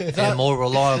 And more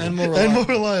reliable. And more And reliable. more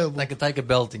reliable. They can take a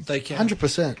belting. They can.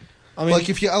 100%. I mean, Like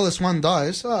if your LS1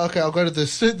 dies, oh, okay, I'll go to the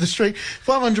street,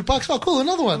 $500. Oh, cool,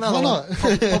 another one. another Why one. not?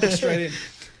 Pop it straight in.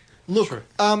 Look, True.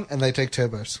 And they take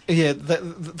turbos. yeah,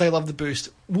 they love the boost.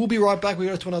 We'll be right back. We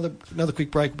go to another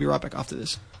quick break. We'll be right back after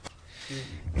this.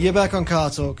 You're back on Car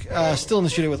Talk. Still in the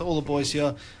studio with all the boys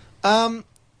here. I'm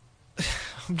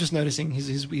just noticing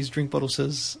his drink bottle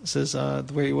says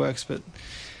where he works, but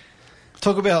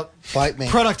talk about Fight me.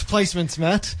 product placements,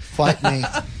 Matt. Fight me.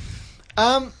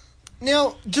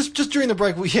 Now, just during the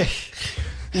break,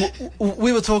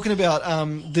 we were talking about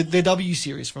the W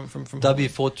series from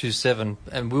W427,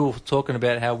 and we were talking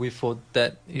about how we thought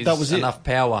that was it. enough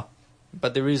power,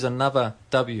 but there is another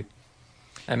W.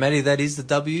 And Matty, that is the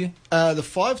W. the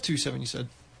 527. You said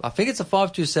I think it's a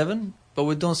 527. But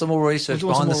we're doing some more We're research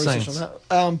doing some behind the more research scenes.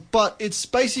 on that. But it's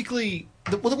basically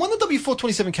when the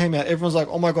W427 came out, everyone's like,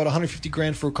 "Oh my god, 150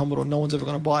 grand for a Commodore! No one's ever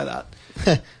going to buy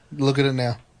that." Look at it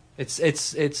now. It's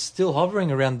still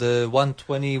hovering around the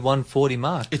 120, 140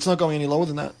 mark. It's not going any lower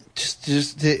than that.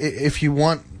 Just if you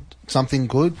want something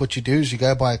good, what you do is you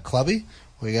go buy a clubby,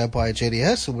 or you go buy a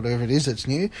GDS, or whatever it is that's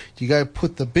new. You go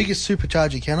put the biggest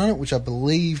supercharger you can on it, which I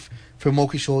believe from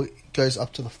Walkinshaw goes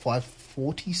up to the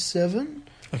 547.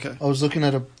 Okay. I was looking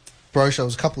at a brochure. It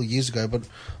was a couple of years ago, but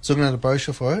I was looking at a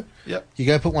brochure for it. Yep. You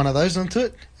go put one of those onto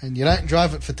it, and you don't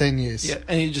drive it for 10 years. Yeah,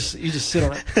 and you just sit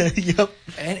on it. Yep.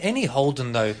 And any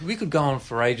Holden though, we could go on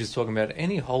for ages talking about it.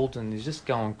 Any Holden is just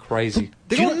going crazy.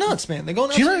 They're Do you going nuts, man. They're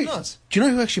going Do you absolutely know? nuts. Do you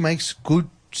know who actually makes good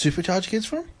supercharger kits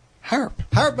for them? Harrop.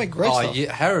 Harrop make great Oh stuff.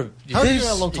 yeah, Harrop. You, Harrop's been been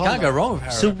around a long you time can't now. go wrong with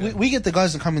Harrop. So we get the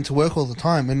guys that come into work all the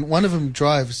time, and one of them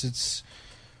drives. It's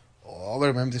I don't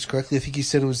remember this correctly. I think he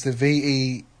said it was the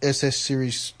VE SS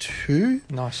Series 2,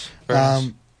 nice. Very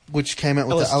nice. which came out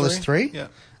with the LS3, Yeah.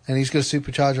 and he's got a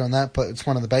supercharger on that, but it's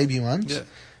one of the baby ones. Yeah.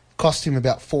 Cost him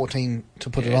about 14 to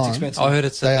put it Yeah, it's on. expensive. I heard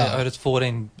it's They I are. heard it's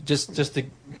 14. Just to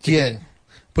Yeah,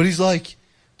 but he's like,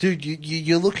 dude,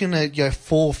 you're looking at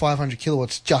 400 or 500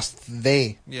 kilowatts just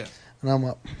there, Yeah. and I'm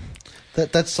like,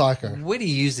 that's psycho. Where do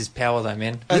you use this power though,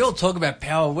 man? We That's- all talk about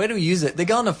power. Where do we use it? They're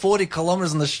going to 40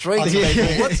 kilometres on the streets. Oh, yeah.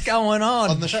 People. What's going on?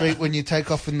 On the street when you take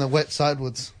off in the wet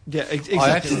sidewoods. Yeah, exactly.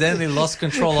 I accidentally lost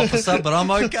control, officer, but I'm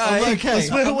okay. I'm okay. I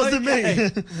swear it I'm wasn't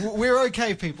okay. me. We're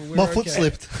okay, people. We're My okay. foot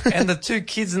slipped. And the two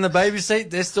kids in the baby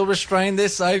seat, they're still restrained. They're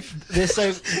safe. They're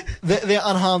so they're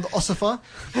unharmed. Ossifer.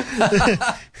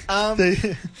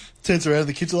 They turns around,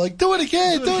 the kids are like, "Do it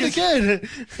again, do it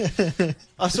again."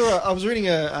 I was reading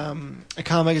a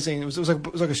car magazine. It was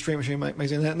like a street machine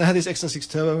magazine, and they had this XL6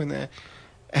 Turbo in there.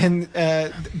 And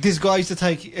this guy used to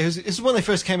take. This is when they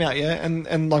first came out, yeah,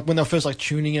 and like when they were first like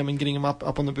tuning him and getting him up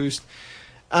on the boost.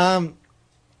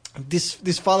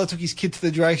 This father took his kid to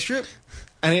the drag strip,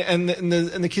 and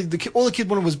the kid all the kid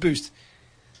wanted was boost.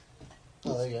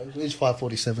 Oh, there you go. It's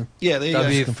 547. Yeah, there you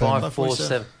go.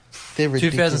 W547. They're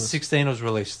ridiculous. 2016 was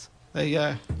released. There you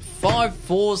go.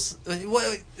 5.4s. Where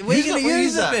are you going to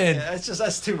use it, man? Yeah,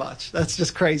 that's too much. That's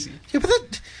just crazy. Yeah,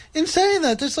 but in saying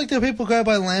that, just like the people go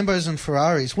by Lambos and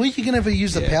Ferraris, where you can ever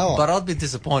use the Yeah, power? But I'd be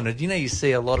disappointed. You know, you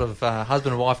see a lot of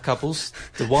husband and wife couples.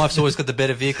 The wife's always got the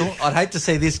better vehicle. I'd hate to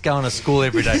see this going to school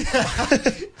every day. I'd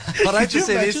hate Could you to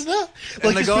see imagine this. that? and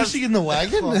Like, the guys- especially in the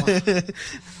wagon?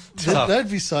 Tough.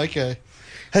 That'd be psycho.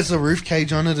 Has the roof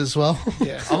cage on it as well.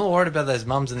 Yeah. I'm not worried about those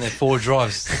mums and their four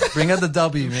drives. Bring out the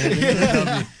W, man. Bring out the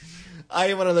W. I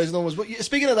am one of those normals. But yeah,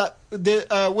 speaking of that,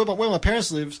 where my parents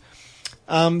lives,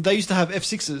 they used to have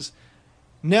F6s.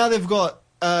 Now they've got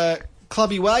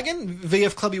Clubby Wagon,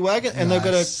 VF Clubby Wagon, and Nice.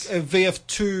 they've got a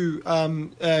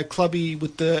VF2 Clubby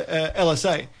with the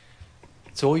LSA.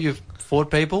 To all you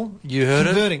Ford people, you heard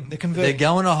it. They're They're converting.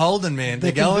 going to Holden, man.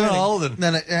 They're They're going to converting. Holden.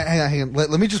 No, hang on.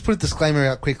 Let me just put a disclaimer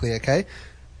out quickly, okay?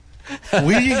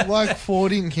 We like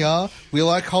Ford in here. We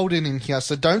like Holden in here.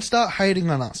 So don't start hating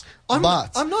on us. I'm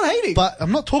not hating. But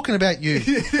I'm not talking about you.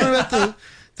 I'm talking about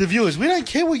the viewers. We don't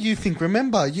care what you think.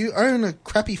 Remember, you own a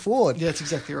crappy Ford. Yeah, that's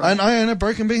exactly right. And I own a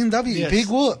broken BMW. Yes, Big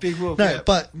whoop. big whoop, No, yeah.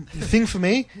 but the thing for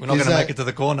me We're not is going to that make it to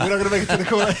the corner. We're not going to make it to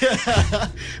the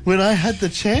corner. when I had the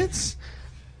chance,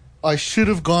 I should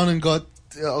have gone and got.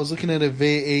 I was looking at a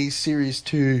VE Series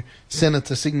 2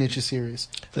 Senator Signature Series.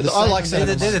 I like They're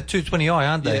the Senators. 220i,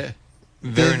 aren't they? Yeah.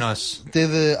 Very nice. They're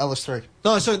the LS3.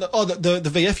 No, sorry. The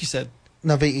VF you said.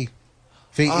 No, VE.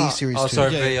 VE Series 2. Oh,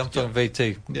 sorry, Yeah, V. I'm talking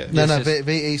VT. Yeah. No, Yes, yes.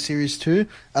 VE Series 2,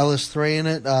 LS3 in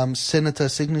it, Senator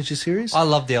Signature Series. I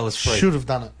love the LS3. Should have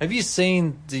done it. Have you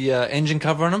seen the engine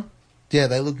cover on them? Yeah,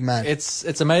 they look mad. It's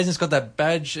amazing. It's got that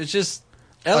badge. It's just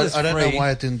LS3. I don't know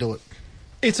why it didn't do it.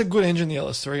 It's a good engine, the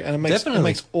LS3, and it Definitely.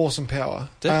 makes awesome power.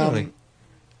 Definitely.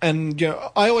 And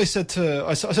I always said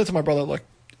to said to my brother, like,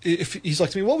 if he's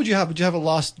like to me, what would you have? Would you have a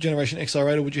last generation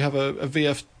XR8 or would you have a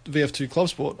VF2 Club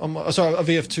Sport? Sorry, a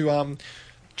VF2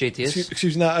 GTS.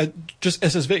 excuse me, no, just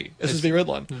SSV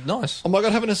Redline. Nice. I'm like,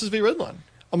 I'd have an SSV Redline.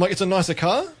 I'm like, it's a nicer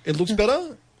car. It looks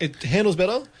better. It handles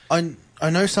better. I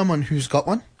know someone who's got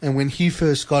one, and when he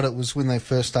first got it was when they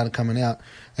first started coming out,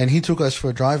 and he took us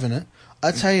for a drive in it.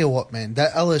 I tell you what, man,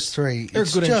 that LS3, They're a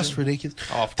it's good just engine. ridiculous.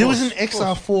 Oh, of There was an course,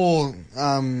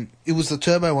 XR4, it was the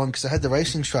turbo one because it had the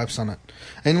racing stripes on it.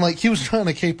 And like, he was trying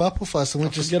to keep up with us, and we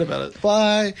just, Forget about it.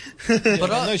 bye. Yeah, But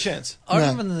no chance. I No.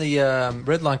 remember when the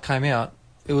Redline came out,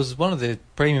 it was one of the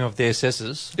premium of the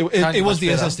SSs. It was the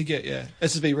much better. SS to get, yeah.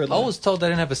 SSV Redline. I was told they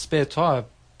didn't have a spare tyre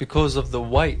because of the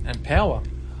weight and power.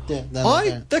 Yeah, no, they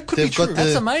don't. That could be They've got true. the-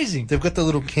 That's amazing. They've got the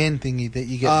little can thingy that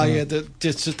you get. Ah, from yeah,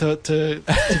 just to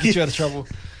get you out of trouble.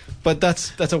 But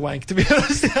that's a wank, to be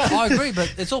honest. I agree,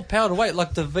 but it's all power to weight.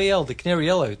 Like the VL, the Canary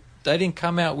Yellow, they didn't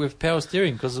come out with power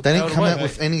steering because of They power didn't to come weight. out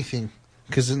with anything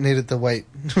because it needed the weight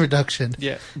reduction.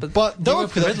 Yeah, But but they don't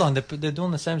work for Redline. They're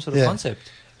doing the same sort of Yeah. concept.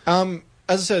 As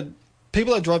I said,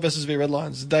 people that drive SSV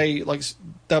Redlines,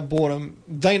 that bought them.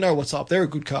 They know what's up. They're a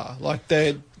good car. Like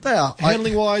they're They are.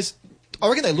 handling wise. I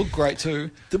reckon they look great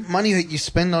too. The money that you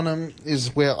spend on them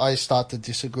is where I start to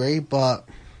disagree. But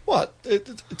What?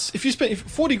 It's if you spend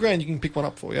 40 grand, you can pick one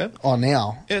up for, yeah.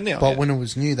 now, Yeah, now. but yeah. when it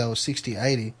was new, they were 60,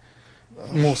 80.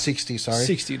 More 60, sorry.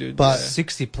 60, dude. But- yeah.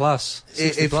 60 plus.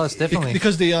 60 If- plus, definitely.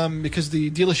 because the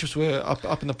dealerships were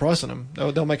up in the price on them. They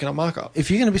were making a markup. If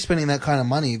you're going to be spending that kind of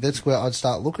money, that's where I'd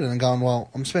start looking at it and going, well,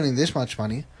 I'm spending this much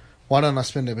money. Why don't I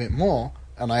spend a bit more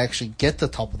and I actually get the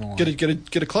top of the line?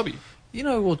 Get a clubby. You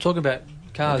know, we'll talk about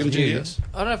cars Get a new. GTS.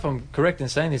 I don't know if I'm correct in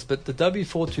saying this, but the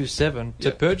W427, to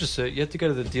Yeah. purchase it, you have to go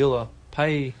to the dealer,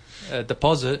 pay a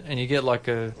deposit, and you get like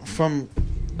a From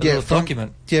little from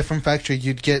document. Yeah, from factory,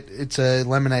 you'd get it's a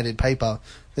laminated paper.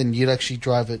 Then you'd actually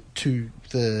drive it to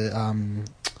the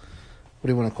what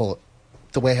do you want to call it?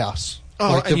 The warehouse.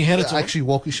 Oh, and you hand it to them? actually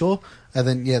Walkie-Shaw, and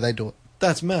then they do it.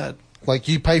 That's mad. Like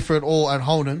you pay for it all at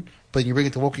Holden, but you bring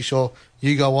it to Walkie-Shaw.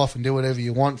 You go off and do whatever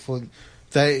you want for.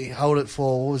 They hold it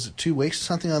for what was it, 2 weeks or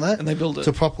something like that, And they build it.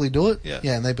 to properly do it. Yeah.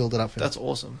 and they build it up for That's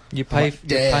awesome. You pay. like,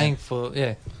 You're damn. paying for.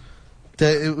 Yeah,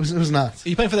 you. It was nuts.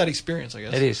 You're paying for that experience, I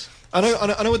guess. it is. I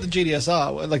know what the GDS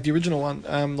are, like the original one.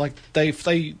 Like they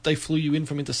flew you in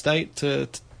from interstate to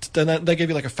then they gave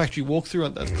you like a factory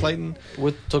walkthrough at Clayton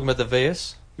We're talking about the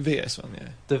VS. VS one. Yeah,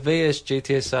 The VS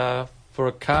GTSR for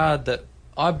a car that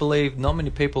I believe not many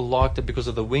people liked it because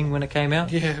of the wing when it came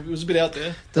out. yeah, it was a bit out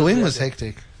there. The wing was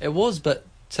hectic. It was, but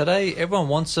today everyone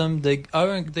wants them. They're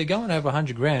going over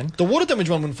 100 grand. The water damage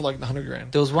one went for like 100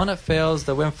 grand. There was one at Fowles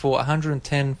that went for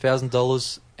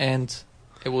 $110,000, and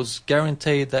it was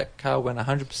guaranteed that car went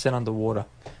 100% underwater.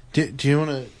 Do you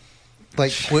want to,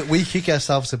 like, we kick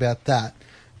ourselves about that,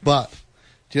 but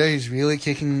do you know who's really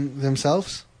kicking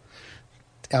themselves?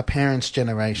 Our parents'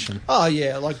 generation. Oh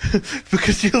yeah, like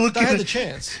Because you're they looking had the at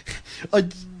chance.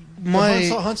 my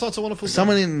Hindsight's a wonderful.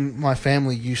 someone in my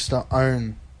family used to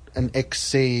own an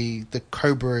XC, the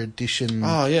Cobra edition.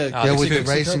 Oh yeah, Ah, yeah, the with the Coupe.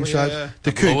 racing Cobra, stroke. yeah.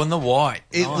 The coupe. and the white.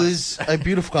 It was a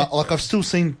beautiful car. Like, I've still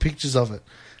seen pictures of it.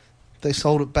 They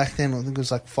sold it back then. I think it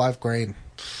was like $5,000.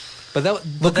 But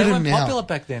Look they at 'em weren't now. popular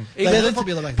back then. They Even were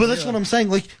popular back But then, that's yeah. what I'm saying.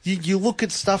 Like, you look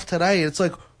at stuff today, it's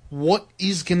like, what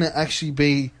is going to actually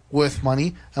be worth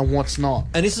money and what's not?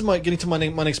 And this is getting to my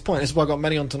next point. This is why I got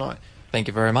Matty on tonight. Thank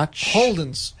you very much.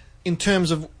 Holdens, in terms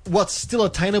of what's still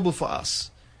attainable for us,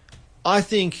 I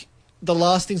think the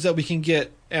last things that we can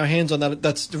get our hands on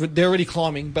they're already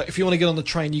climbing. But if you want to get on the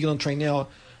train, you get on the train now.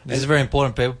 This is very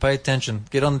important, people. Pay attention.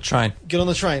 Get on the train. Get on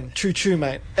the train. Choo,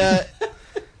 mate.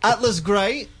 Atlas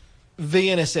Grey,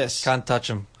 VNSS. Can't touch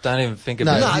them. Don't even think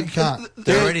No, about you it. can't.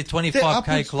 They're already they're 25k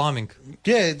upwards- climbing.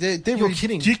 Yeah, they're You're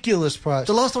kidding. ridiculous price.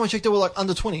 The last time I checked, they were like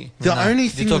under 20. The No, only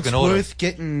you're thing talking that's auto. worth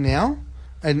getting now,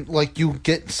 and like you'll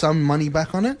get some money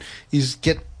back on it, is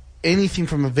get anything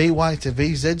from a VY to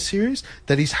VZ series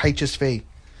that is HSV.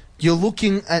 You're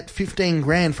looking at 15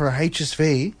 grand for a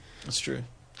HSV. That's true.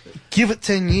 Give it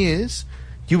 10 years,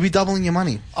 you'll be doubling your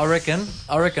money. I reckon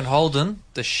Holden,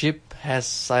 the ship has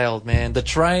sailed, man. The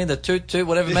train, the toot,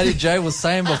 whatever Matty J was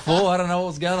saying before, I don't know what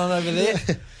was going on over there.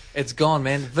 It's gone,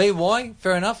 man. VY,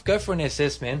 fair enough. Go for an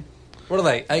SS, man. What are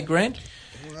they, 8 grand?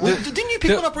 Didn't you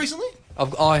pick one up recently?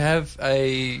 I have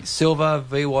a silver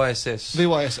VYSS.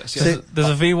 VYSS, yeah. There's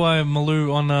a VY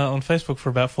Maloo on Facebook for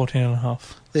about 14.5.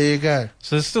 There you go.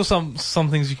 So there's still some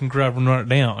things you can grab and write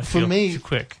down if For you're, me- if you're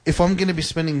quick. If I'm going to be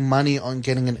spending money on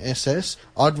getting an SS,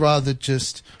 I'd rather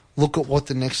just look at what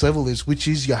the next level is, which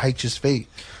is your HSV.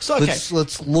 So, okay.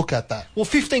 Let's look at that. Well,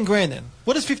 15 grand then.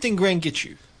 What does 15 grand get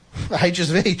you?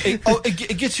 HSV.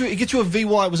 It gets you a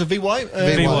VY. Was it VY?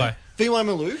 VY. VY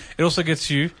Maloo, It also gets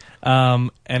you an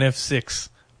F6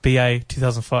 BA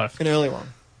 2005. an early one.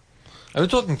 Are we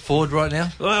talking Ford right now?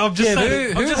 Well, I'm just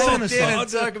saying. Who I'm just wants saying.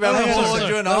 to talk about I'm just Ford saying.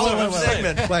 during a That's whole what I'm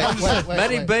saying. segment? wait.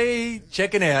 Matty B,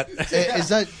 checking out.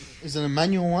 Is it a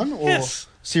manual one or Yes.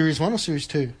 Series 1 or Series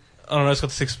 2? I don't know. It's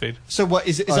got the 6-speed. So what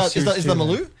is it? Is Oh, that is Series that is that 2,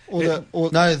 Maloo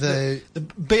or No, the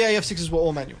BAF6s were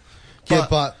all manual?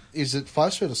 but is it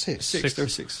 5-speed or 6? Six. There were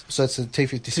six. So it's a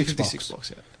T56 56 box.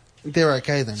 blocks. Yeah. They're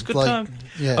okay then. It's a good time.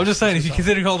 Yeah. I'm just saying, if you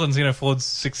consider Holden's, Ford's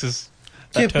 6s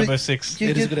That Yeah, but Turbo 6. you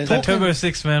It is get a good That talking- Turbo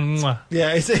 6, man. Mwah.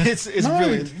 Yeah, it's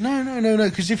brilliant. No.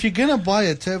 Because if you're gonna buy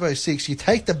a Turbo 6, you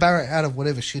take the Barrett out of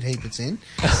whatever shit heap it's in.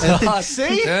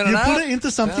 See? Turn You it put up. it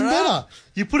into something Turn it better. up.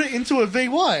 You put it into a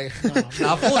VY.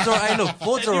 Nah, Ford's alright. Hey, look,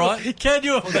 Ford's alright. Can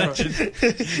you imagine?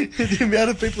 The amount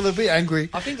of people that be angry.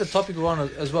 I think the topic we're on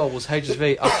as well was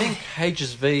HSV. I think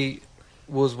HSV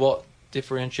was what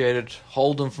differentiated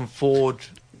Holden from Ford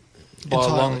by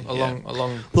Entirely, a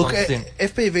long Look, stint.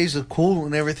 FPVs are cool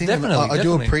and everything. and Definitely, I do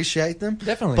definitely. appreciate them.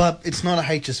 Definitely. But it's not a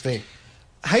HSV.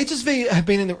 HSV have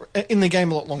been in the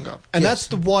game a lot longer, and Yes.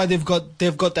 that's why they've got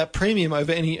that premium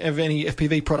over any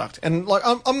FPV product. And like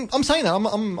I'm saying that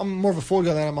I'm more of a Ford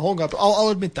guy than I'm a Holden guy, but I'll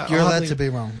admit that. You're I'll allowed happily- to be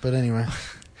wrong, but anyway.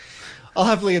 I'll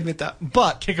happily admit that.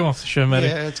 But Kick him off the show, Matty.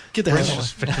 yeah, get the Let's hell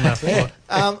just fix enough.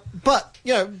 But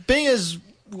you know, being as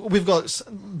we've got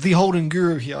the Holden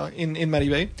guru here in Matty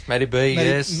B. Matty B,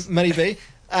 yes. Matty B.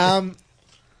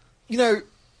 You know,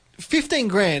 15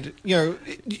 grand. You know,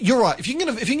 you're right. If you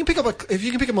can pick up a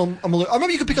Maloo, I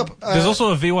remember you could pick up. There's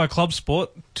also a VY Club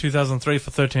Sport 2003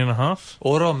 for 13.5.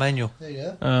 Auto or manual? There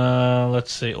you go.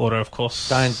 Let's see, auto, of course.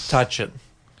 Don't touch it.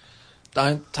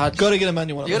 Don't touch got to get a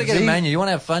manual one. You got to get a manual. You want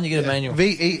to have fun, you get a manual.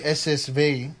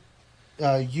 VESSV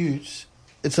Utes,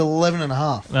 it's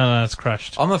 11.5. No, it's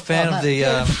crashed. I'm a fan of the...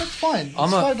 Yeah, that's fine. It's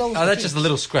I'm a, $5 oh, that's just a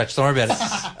little scratch. Don't worry about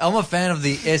it. I'm a fan of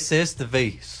the SS, the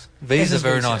Vs. Vs are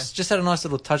very SSVs, nice. yeah. Just had a nice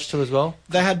little touch to it as well.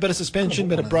 They had better suspension,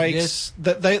 better brakes. Yes.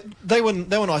 That they were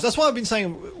nice. That's why I've been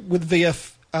saying with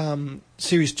VF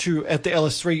Series 2 at the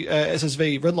LS3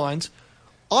 SSV Redlines,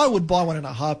 I would buy one in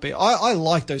a heartbeat. I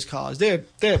like those cars. They're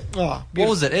What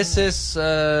was it? SS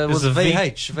was a V.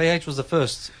 VH. VH was the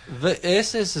first.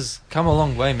 SS has come a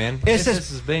long way, man. SS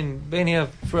has been here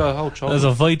for a whole There's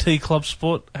childhood. a VT Club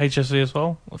Sport HSV as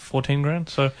well, with 14 grand.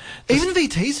 So Even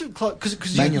VTs,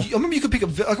 because Manual. I remember you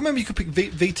could pick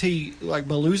VT like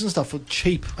Maloos and stuff for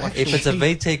cheap. Like If it's a cheap.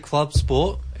 VT Club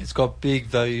Sport, it's got big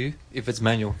value. If it's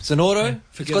manual, it's an auto. It's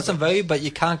forget got some about value, but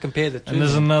you can't compare the two. and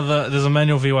there's a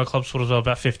manual VY Club Sport as well,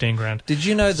 about 15 grand. Did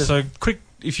you know that? So quick,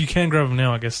 if you can grab them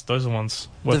now, I guess those are ones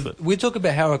worth it. We talk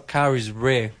about how a car is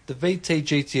rare. The VT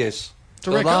GTS, a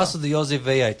the rare last car. of the Aussie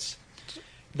V8s,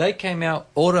 they came out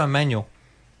auto and manual.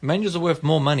 Manuals are worth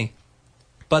more money,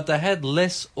 but they had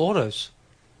less autos.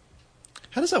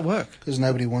 How does that work? Because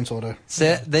nobody wants auto.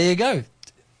 So there you go.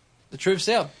 The truth's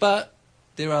out, but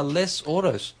there are less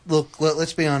autos. Look,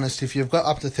 let's be honest. If you've got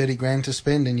up to 30 grand to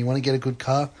spend and you want to get a good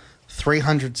car,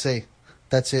 300C.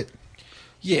 That's it.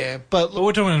 Yeah, but But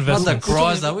we're talking Not the investments.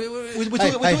 Chrysler. we're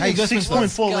Hey, talking hey, investments. 6.4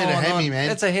 What's litre going Hemi, on? man.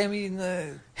 That's a Hemi.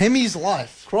 Hemi's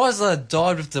life. Chrysler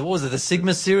died with the, what was it, the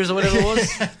Sigma series or whatever it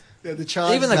was? Yeah, the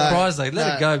charge. Even the No, Chrysler, let no.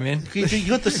 it go, man. You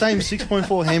got the same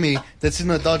 6.4 Hemi that's in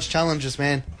the Dodge Challengers,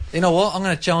 man. You know what? I'm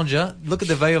going to challenge you. Look at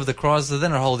the value of the Chrysler. They're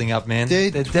not holding up, man.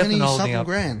 They're definitely 20 holding something up.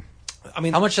 grand. I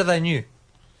mean, How much are they new?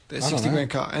 they're I don't 60 know. grand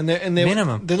car, and they're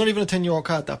Minimum. They're not even a 10-year-old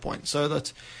car at that point. So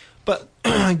that's. But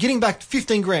getting back to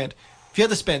 15 grand, if you had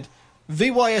to spend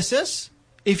VYSS,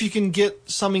 if you can get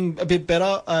something a bit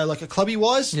better, like a clubby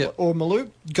wise Yep. or Maloo,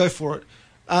 go for it.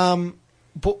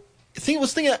 But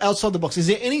was thinking outside the box. Is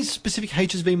there any specific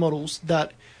HSV models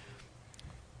that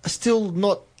are still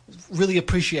not really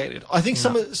appreciated? I think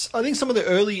some of the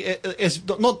early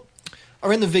not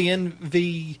around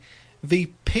the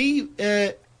VP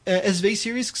SV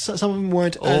series. Some of them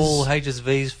weren't All as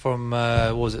HSVs from,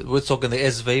 what was it? We're talking the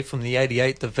SV from the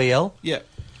 88, the VL, yeah.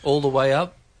 all the way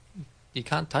up. You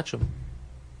can't touch them.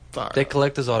 Far They're out.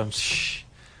 collector's items.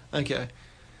 Okay.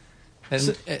 And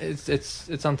So-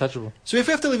 it's untouchable. So if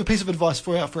we have to leave a piece of advice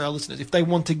for our listeners, if they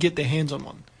want to get their hands on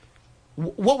one,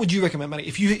 what would you recommend, Matty?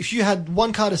 If you had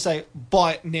one car to say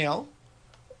buy it now,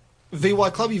 VY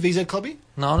Clubby, VZ Clubby,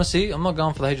 No, honestly, I'm not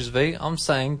going for the HSV. I'm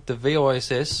saying the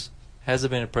VOSS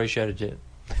hasn't been appreciated yet.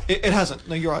 it hasn't.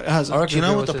 No, you're right, it hasn't. I reckon Do you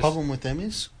know what the VOSS problem with them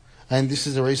is? And this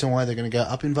is the reason why they're going to go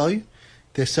up in value.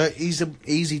 They're so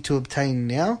easy to obtain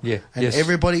now. Yeah, And yes.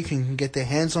 everybody can get their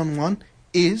hands on one,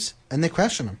 and they're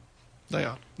crashing them. They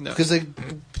are. No. Because they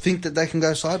think that they can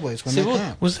go sideways when See, they what-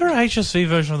 can't. Was there a HSV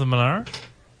version of the Monaro?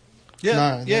 Yeah,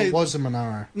 No, yeah. there was a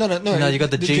Monaro. No. No, you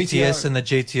got the GTS GTO. and the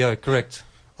GTO, correct.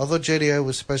 I thought GTO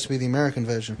was supposed to be the American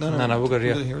version. No, No, we've got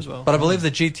it we've here. as well. But I believe the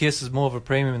GTS is more of a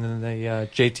premium than the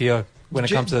GTO when it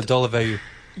G- comes to the dollar value.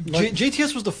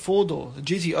 GTS was the 4-door. The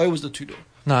GTO was the 2-door.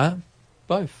 No,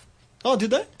 both. Oh,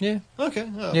 did they? Yeah. Okay.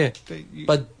 Oh, Yeah. you-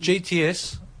 But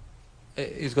GTS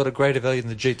has got a greater value than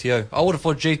the GTO. I would have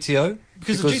thought GTO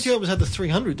because the GTO had the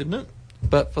 300, didn't it?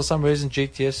 but for some reason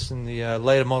GTS and the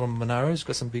later model Monaro's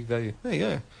got some big value. There you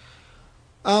go.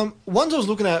 Ones I was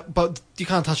looking at, but you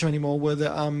can't touch them anymore, were the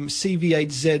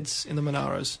CV8Zs in the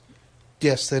Monaros.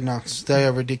 Yes, they're nuts. They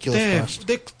are ridiculous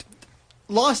priced.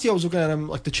 Last year I was looking at them,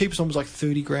 like the cheapest one was like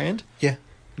 30 grand. Yeah.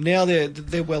 Now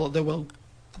they're well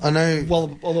I know.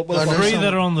 The three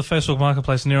that are on the Facebook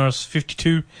Marketplace near us,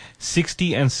 52,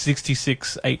 60, and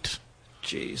 66.8.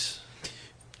 Jeez.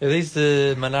 Are these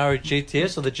the Monaro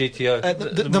GTS or the GTO?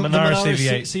 The Monaro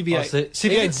CV8. CV8.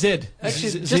 CV8Z.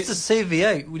 Actually, just a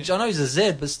CV8, which I know is a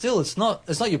Z, but still, it's not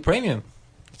your premium.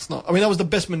 It's not. I mean, that was the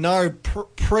best Monaro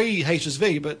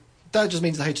pre-HSV, but that just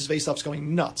means the HSV stuff's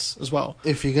going nuts as well.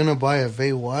 If you're going to buy a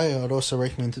VY, I'd also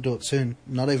recommend to do it soon.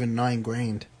 Not even 9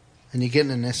 grand. And you're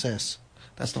getting an SS.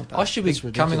 That's not bad. I should be That's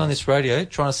coming on ridiculous. this radio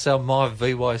trying to sell my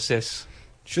VYSS.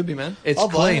 Should be, man. It's I'll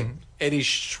buy clean. It is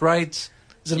straight.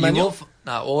 Is it a You manual?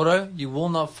 will auto. You will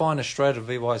not find a straighter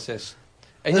VYSS.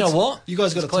 And you That's- know what? You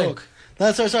guys got to It's clean. talk.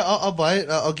 No, sorry. I'll buy it.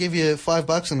 I'll give you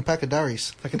 $5 and a pack of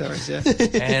Durries. Secretaries, yeah.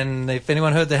 And if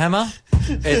anyone heard the hammer,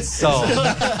 it's sold.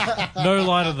 No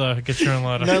lighter, though. Get your own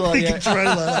lighter. No, like, yeah. Get your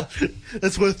own ladder.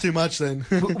 That's worth too much then.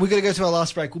 We're going to go to our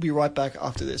last break. We'll be right back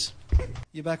after this.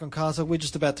 You're back on Car Talk. We're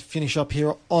just about to finish up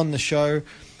here on the show.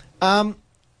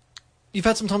 You've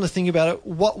had some time to think about it.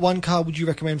 What one car would you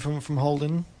recommend from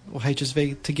Holden or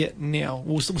HSV to get now?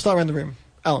 We'll start around the room.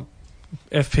 Alan.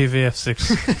 FPV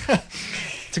F6.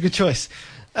 It's a good choice.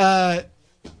 Adrian.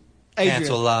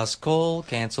 Cancel last call.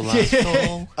 Cancel last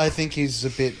call. I think he's a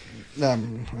bit...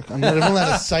 I'm not even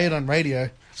allowed to say it on radio.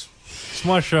 It's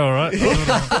my show, right?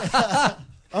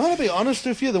 I'm going to be honest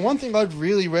with you. The one thing I'd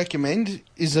really recommend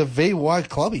is a VY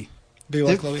Clubby. VY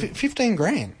They're Clubby. 15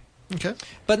 grand. Okay.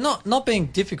 But not being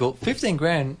difficult. 15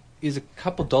 grand is a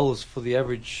couple dollars for the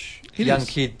average It young is.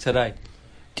 kid today.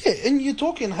 Yeah, and you're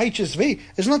talking HSV.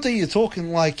 It's not that you're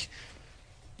talking like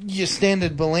your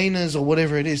standard Bolinas or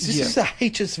whatever it is. This Yeah. is a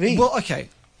HSV. Well, okay.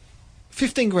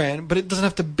 15 grand, but it doesn't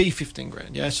have to be 15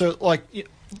 grand, yeah? So, like...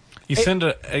 You send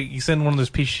one of those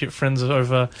piece of shit friends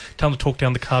over, tell them to talk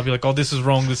down the car, be like, oh, this is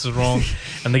wrong,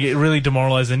 and they get really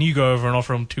demoralised, and you go over and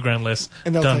offer them $2,000 less.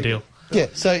 And they'll Done take deal. it. yeah,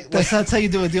 so like, That's how you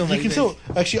do a deal, mate. you can still...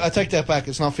 Actually, I take that back.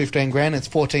 It's not 15 grand. It's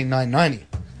 14,990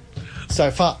 so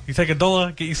far. You take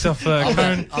 $1, get yourself a I'm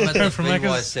cone, at the cone from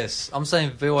Macca's. VYSS. I'm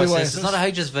saying VYSS. VYSS. It's not a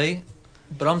HSV,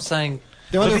 but I'm saying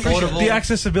The But only affordable. the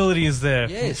accessibility is there.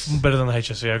 Yes. Better than the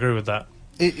HSV, I agree with that.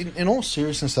 In all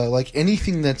seriousness, though, like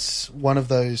anything that's one of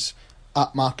those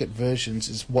upmarket versions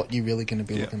is what you're really going to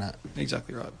be Yeah. looking at.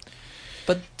 Exactly right.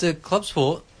 But the Club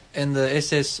Sport and the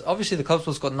SS, obviously the Club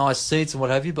Sport's got nice seats and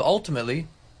what have you, but ultimately,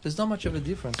 there's not much of a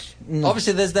difference. No.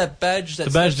 Obviously, there's that badge that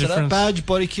The badge sets it up. difference. Badge,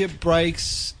 body kit,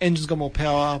 brakes, engine's got more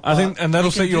power. I think, and that'll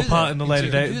you can set you do apart that. in the You later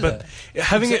can days. do But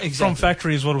having it Exactly. from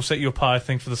factory is what will set you apart, I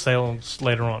think, for the sales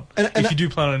later on. And if you do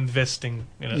plan on investing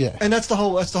in it. Yeah. And that's the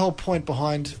whole point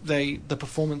behind the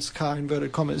performance car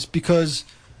inverted commas, because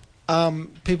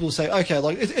people say, okay,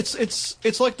 like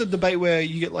it's like the debate where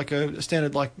you get like a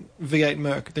standard like V8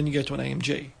 Merc, then you go to an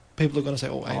AMG. People are going to say,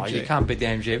 oh, AMG. Oh, you can't beat the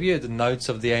AMG. Have you heard the notes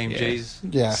of the AMGs?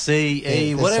 Yeah. C, Yeah,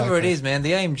 E, they're whatever so it cool. is, man.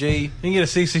 The AMG. You can get a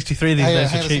C63 these Hey,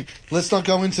 days hang for on a cheap. sec. Let's not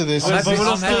go into this. I'm happy. We're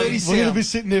I'm happy. going to be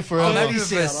sitting there I'm forever. happy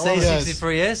with a sound. I love it.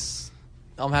 C63S.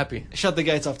 I'm happy. Shut the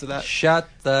gates after that. Shut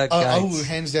the I will gates.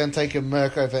 hands down take a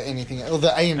Merc over anything. Or the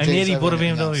AMG. And yet he bought a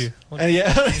BMW. And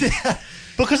yeah,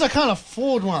 Because I can't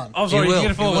afford one. I was sorry, He you will. can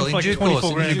get it He for will. one for In like due 24 course.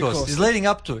 In grand. due course. He's leading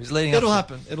up to it. He's leading up it'll to it.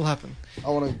 happen. It'll happen. I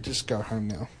want to just go home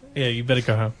now. Yeah, you better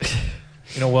go home.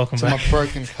 You're not welcome To back. my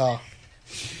broken car.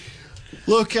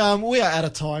 Look, we are out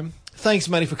of time. Thanks,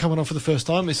 Matty, for coming on for the first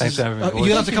time. Thanks for having me, You're boys. going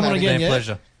to have to Thank come you, on Matty. again, Been a yeah?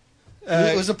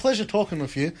 pleasure. It was a pleasure talking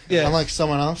with you. Yeah. Unlike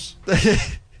someone else.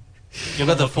 You've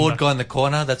got the Ford guy in the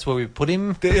corner. That's where we put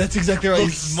him. That's exactly right.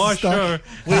 This is my show.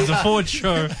 It's a Ford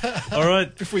show. All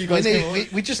right. Before you We, guys need, go on.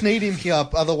 we just need him here,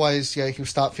 otherwise he'll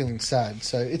start feeling sad.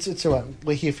 So it's all right.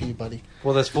 We're here for you, buddy.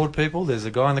 Well, there's Ford people. There's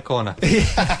a guy in the corner.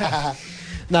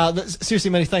 No,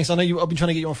 seriously, Matty, thanks. I know I've been trying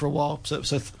to get you on for a while, so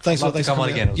thanks Love for to come coming on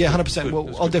down. again. It was Yeah, good. 100%. Good. Well, It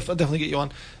was I'll good. definitely get you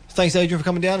on. Thanks, Adrian, for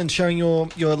coming down and sharing your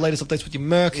latest updates with your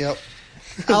Merc. Yep.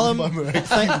 Alan, My Merc.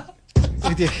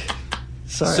 we did.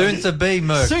 Sorry. Soon to be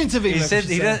Merc. Soon to be He Merc, said I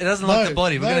he should say. doesn't like the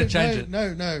body. We're going to change it.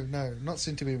 No, not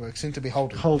soon to be Merc. Soon to be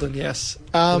Holden. Holden, yes.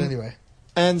 But anyway,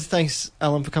 And thanks,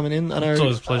 Alan, for coming in. I know It's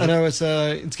always a pleasure. I know it's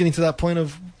getting to that point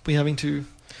of we having to.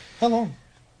 how long?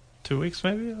 2 weeks,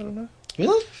 maybe? I don't know.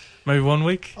 Really? Maybe 1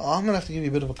 week? Oh, I'm gonna have to give you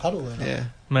a bit of a cuddle then. Yeah,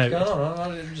 Maybe. What's going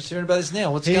on? I'm just hearing about this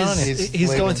now. What's going on here? he's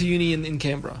going leaving. to uni in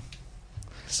Canberra.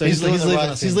 So He's doing the leaving right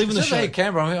us. thing. He's leaving the It's not show. like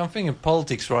Canberra. I'm thinking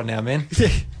politics right now, man.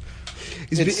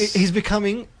 It's- He's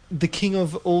becoming the king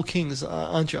of all kings,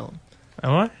 aren't you, Alan?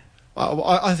 Am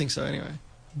I? I think so. Anyway,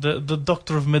 The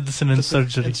doctor of medicine and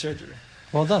surgery. And surgery.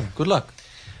 Well done. Good luck.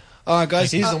 All right,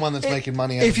 guys. He's the one that's making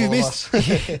money out If of you've all of missed, us.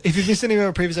 if you've missed any of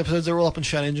our previous episodes, they're all up on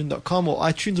shoutengine.com or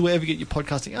iTunes or wherever you get your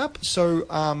podcasting app. So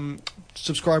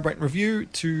subscribe, rate, and review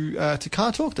to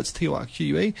Car Talk. That's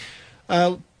TORQUE.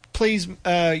 Please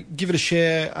give it a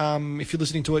share. If you're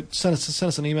listening to it, send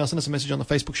us an email, send us a message on the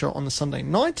Facebook show on the Sunday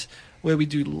night where we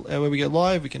go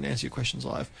live. We can answer your questions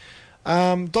live.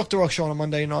 Dr. Rock show on a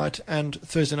Monday night and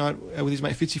Thursday night with his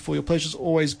mate Fitzy for your pleasure's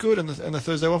always good, and the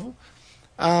Thursday waffle.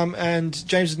 And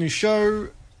James's new show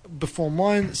before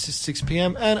mine, 6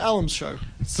 p.m, and Alan's show.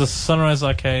 It's the Sunrise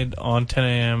Arcade on 10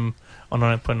 a.m. on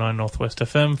 9.9 Northwest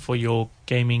FM for your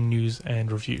gaming news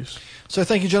and reviews. So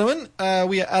thank you, gentlemen.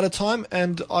 We are out of time,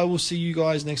 and I will see you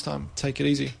guys next time. Take it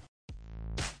easy.